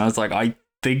tuberculosis," and I was like, "I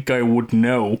think I would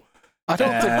know." I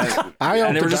don't think. I and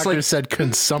hope they the were just doctor like- said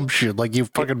consumption. Like you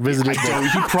fucking visited.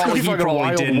 He probably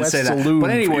Wild didn't West say that. Saloon But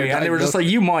for anyway, your and they were just like,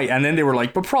 "You might," and then they were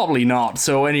like, "But probably not."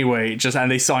 So anyway, and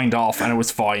they signed off, and it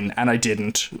was fine, and I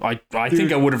didn't. I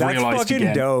think I would have That's realized fucking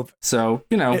again. dope. So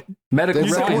medical They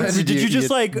You science. recommended did you just,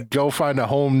 like- go find a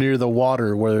home near the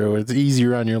water where it's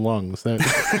easier on your lungs?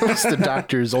 That's the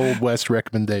doctor's Old West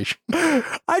recommendation.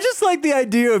 I just like the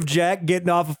idea of Jack getting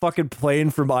off a fucking plane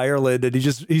from Ireland and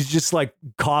he's just like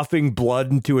coughing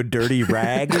blood into a dirty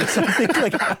rag or something.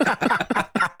 Like,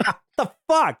 the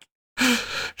fuck?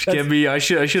 Give me. I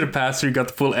should have passed through. Got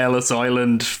the full Ellis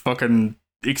Island fucking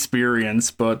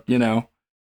experience, but you know,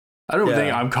 I don't Yeah.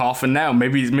 think I'm coughing now.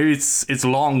 Maybe it's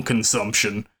long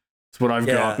consumption. That's what I've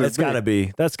got. That's gotta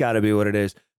be. That's gotta be what it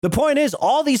is. The point is,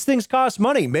 all these things cost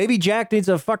money. Maybe Jack needs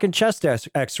a fucking chest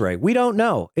X-ray. We don't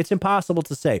know. It's impossible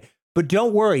to say. But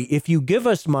don't worry. If you give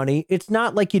us money, it's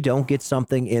not like you don't get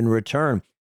something in return.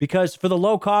 Because for the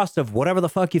low cost of whatever the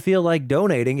fuck you feel like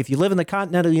donating, if you live in the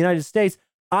continent of the United States,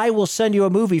 I will send you a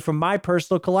movie from my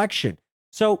personal collection.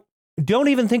 So don't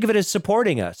even think of it as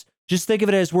supporting us. Just think of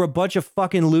it as we're a bunch of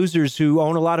fucking losers who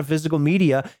own a lot of physical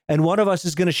media, and one of us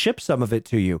is going to ship some of it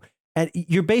to you. And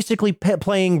you're basically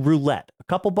playing roulette. A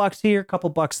couple bucks here, a couple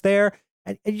bucks there,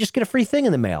 and you just get a free thing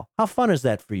in the mail. How fun is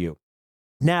that for you?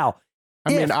 Now, I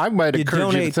mean, I might you encourage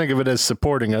you to donate- think of it as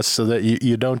supporting us so that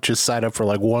you don't just sign up for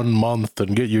like 1 month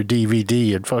and get your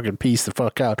DVD and fucking piece the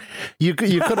fuck out. You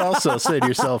could also say to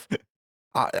yourself,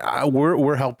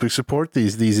 we're helping support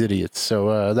these idiots.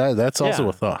 So that's also Yeah.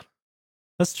 a thought.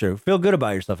 That's true. Feel good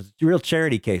about yourself. It's a real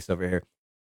charity case over here.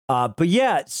 But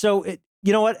yeah, so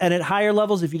you know what? And at higher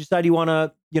levels, if you decide you want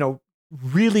to,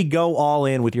 really go all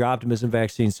in with your Optimism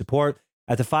vaccine support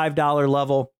at the $5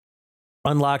 level,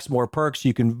 unlocks more perks.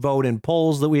 You can vote in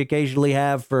polls that we occasionally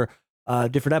have for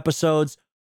different episodes.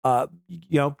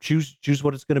 Choose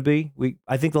what it's going to be.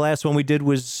 I think the last one we did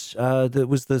was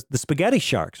the spaghetti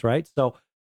sharks, right? So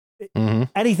Mm-hmm.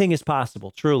 anything is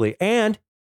possible, truly. And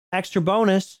extra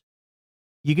bonus,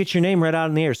 you get your name right out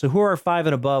in the air. So who are our 5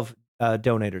 and above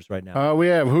donators right now? We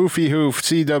have Hoofy Hoof,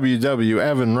 CWW,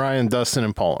 Evan, Ryan, Dustin,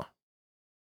 and Paula.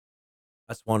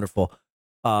 That's wonderful.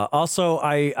 Also,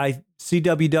 I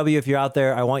CWW, if you're out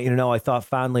there, I want you to know I thought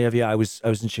fondly of you. I was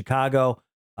in Chicago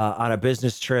on a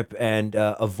business trip and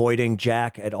avoiding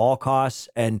Jack at all costs,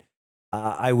 and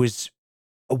I was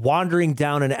wandering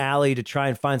down an alley to try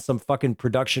and find some fucking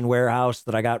production warehouse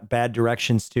that I got bad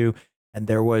directions to, and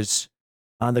there was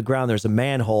on the ground there's a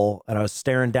manhole, and I was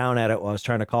staring down at it while I was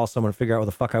trying to call someone to figure out where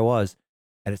the fuck I was,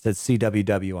 and it said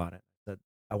CWW on it.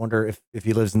 I wonder if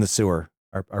he lives in the sewer.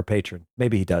 Our patron.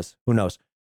 Maybe he does. Who knows?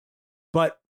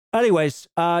 But anyways,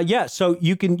 so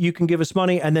you can give us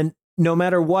money, and then no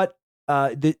matter what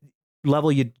the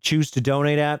level you choose to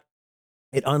donate at,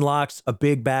 it unlocks a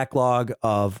big backlog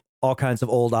of all kinds of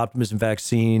old Optimism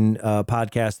Vaccine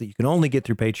podcasts that you can only get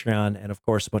through Patreon, and of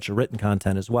course a bunch of written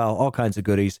content as well, all kinds of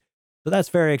goodies. So that's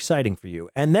very exciting for you.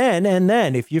 And then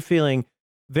if you're feeling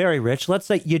very rich, let's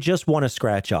say you just want a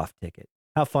scratch off ticket.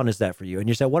 How fun is that for you? And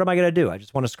you say, what am I going to do? I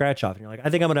just want to scratch off. And you're like, I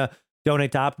think I'm going to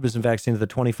donate to Optimism Vaccine to the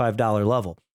 $25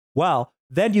 level. Well,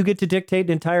 then you get to dictate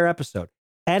an entire episode.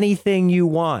 Anything you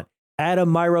want. Adam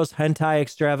Myros Hentai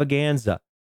Extravaganza.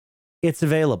 It's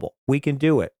available. We can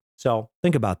do it. So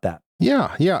think about that.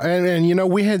 Yeah, and you know,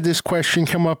 we had this question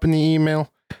come up in the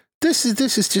email. This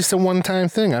is just a one-time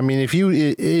thing. I mean, if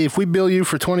we bill you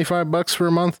for $25 for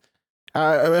a month,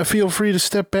 feel free to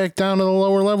step back down to the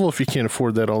lower level if you can't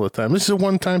afford that all the time. This is a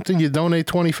one-time thing. You donate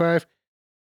 $25,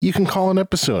 you can call an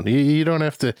episode. You don't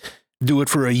have to do it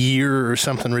for a year or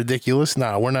something ridiculous.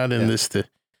 No, we're not in this to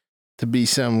be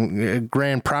some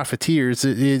grand profiteers.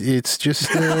 It's just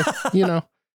you know,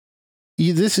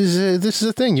 this is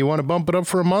a thing. You want to bump it up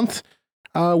for a month?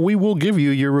 We will give you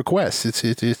your request.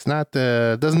 It's not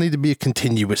doesn't need to be a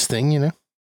continuous thing, you know.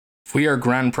 If we are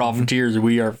grand profiteers,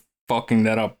 we are fucking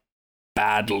that up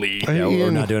badly. Yeah,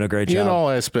 we're not doing a great job in all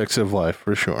aspects of life,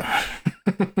 for sure.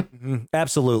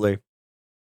 Absolutely.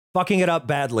 Fucking it up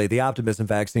badly, the optimism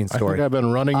vaccine story. I think I've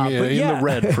been running in the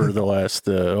red for the last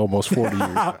almost 40 years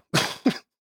now.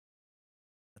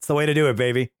 That's the way to do it,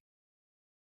 baby.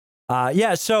 So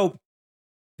if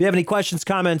you have any questions,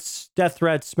 comments, death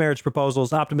threats, marriage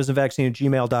proposals,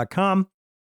 optimismvaccine@gmail.com,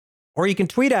 or you can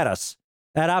tweet at us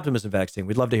at optimismvaccine.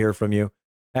 We'd love to hear from you.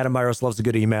 Adam Myros loves a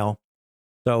good email.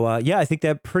 So, I think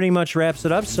that pretty much wraps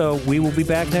it up. So we will be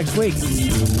back next week.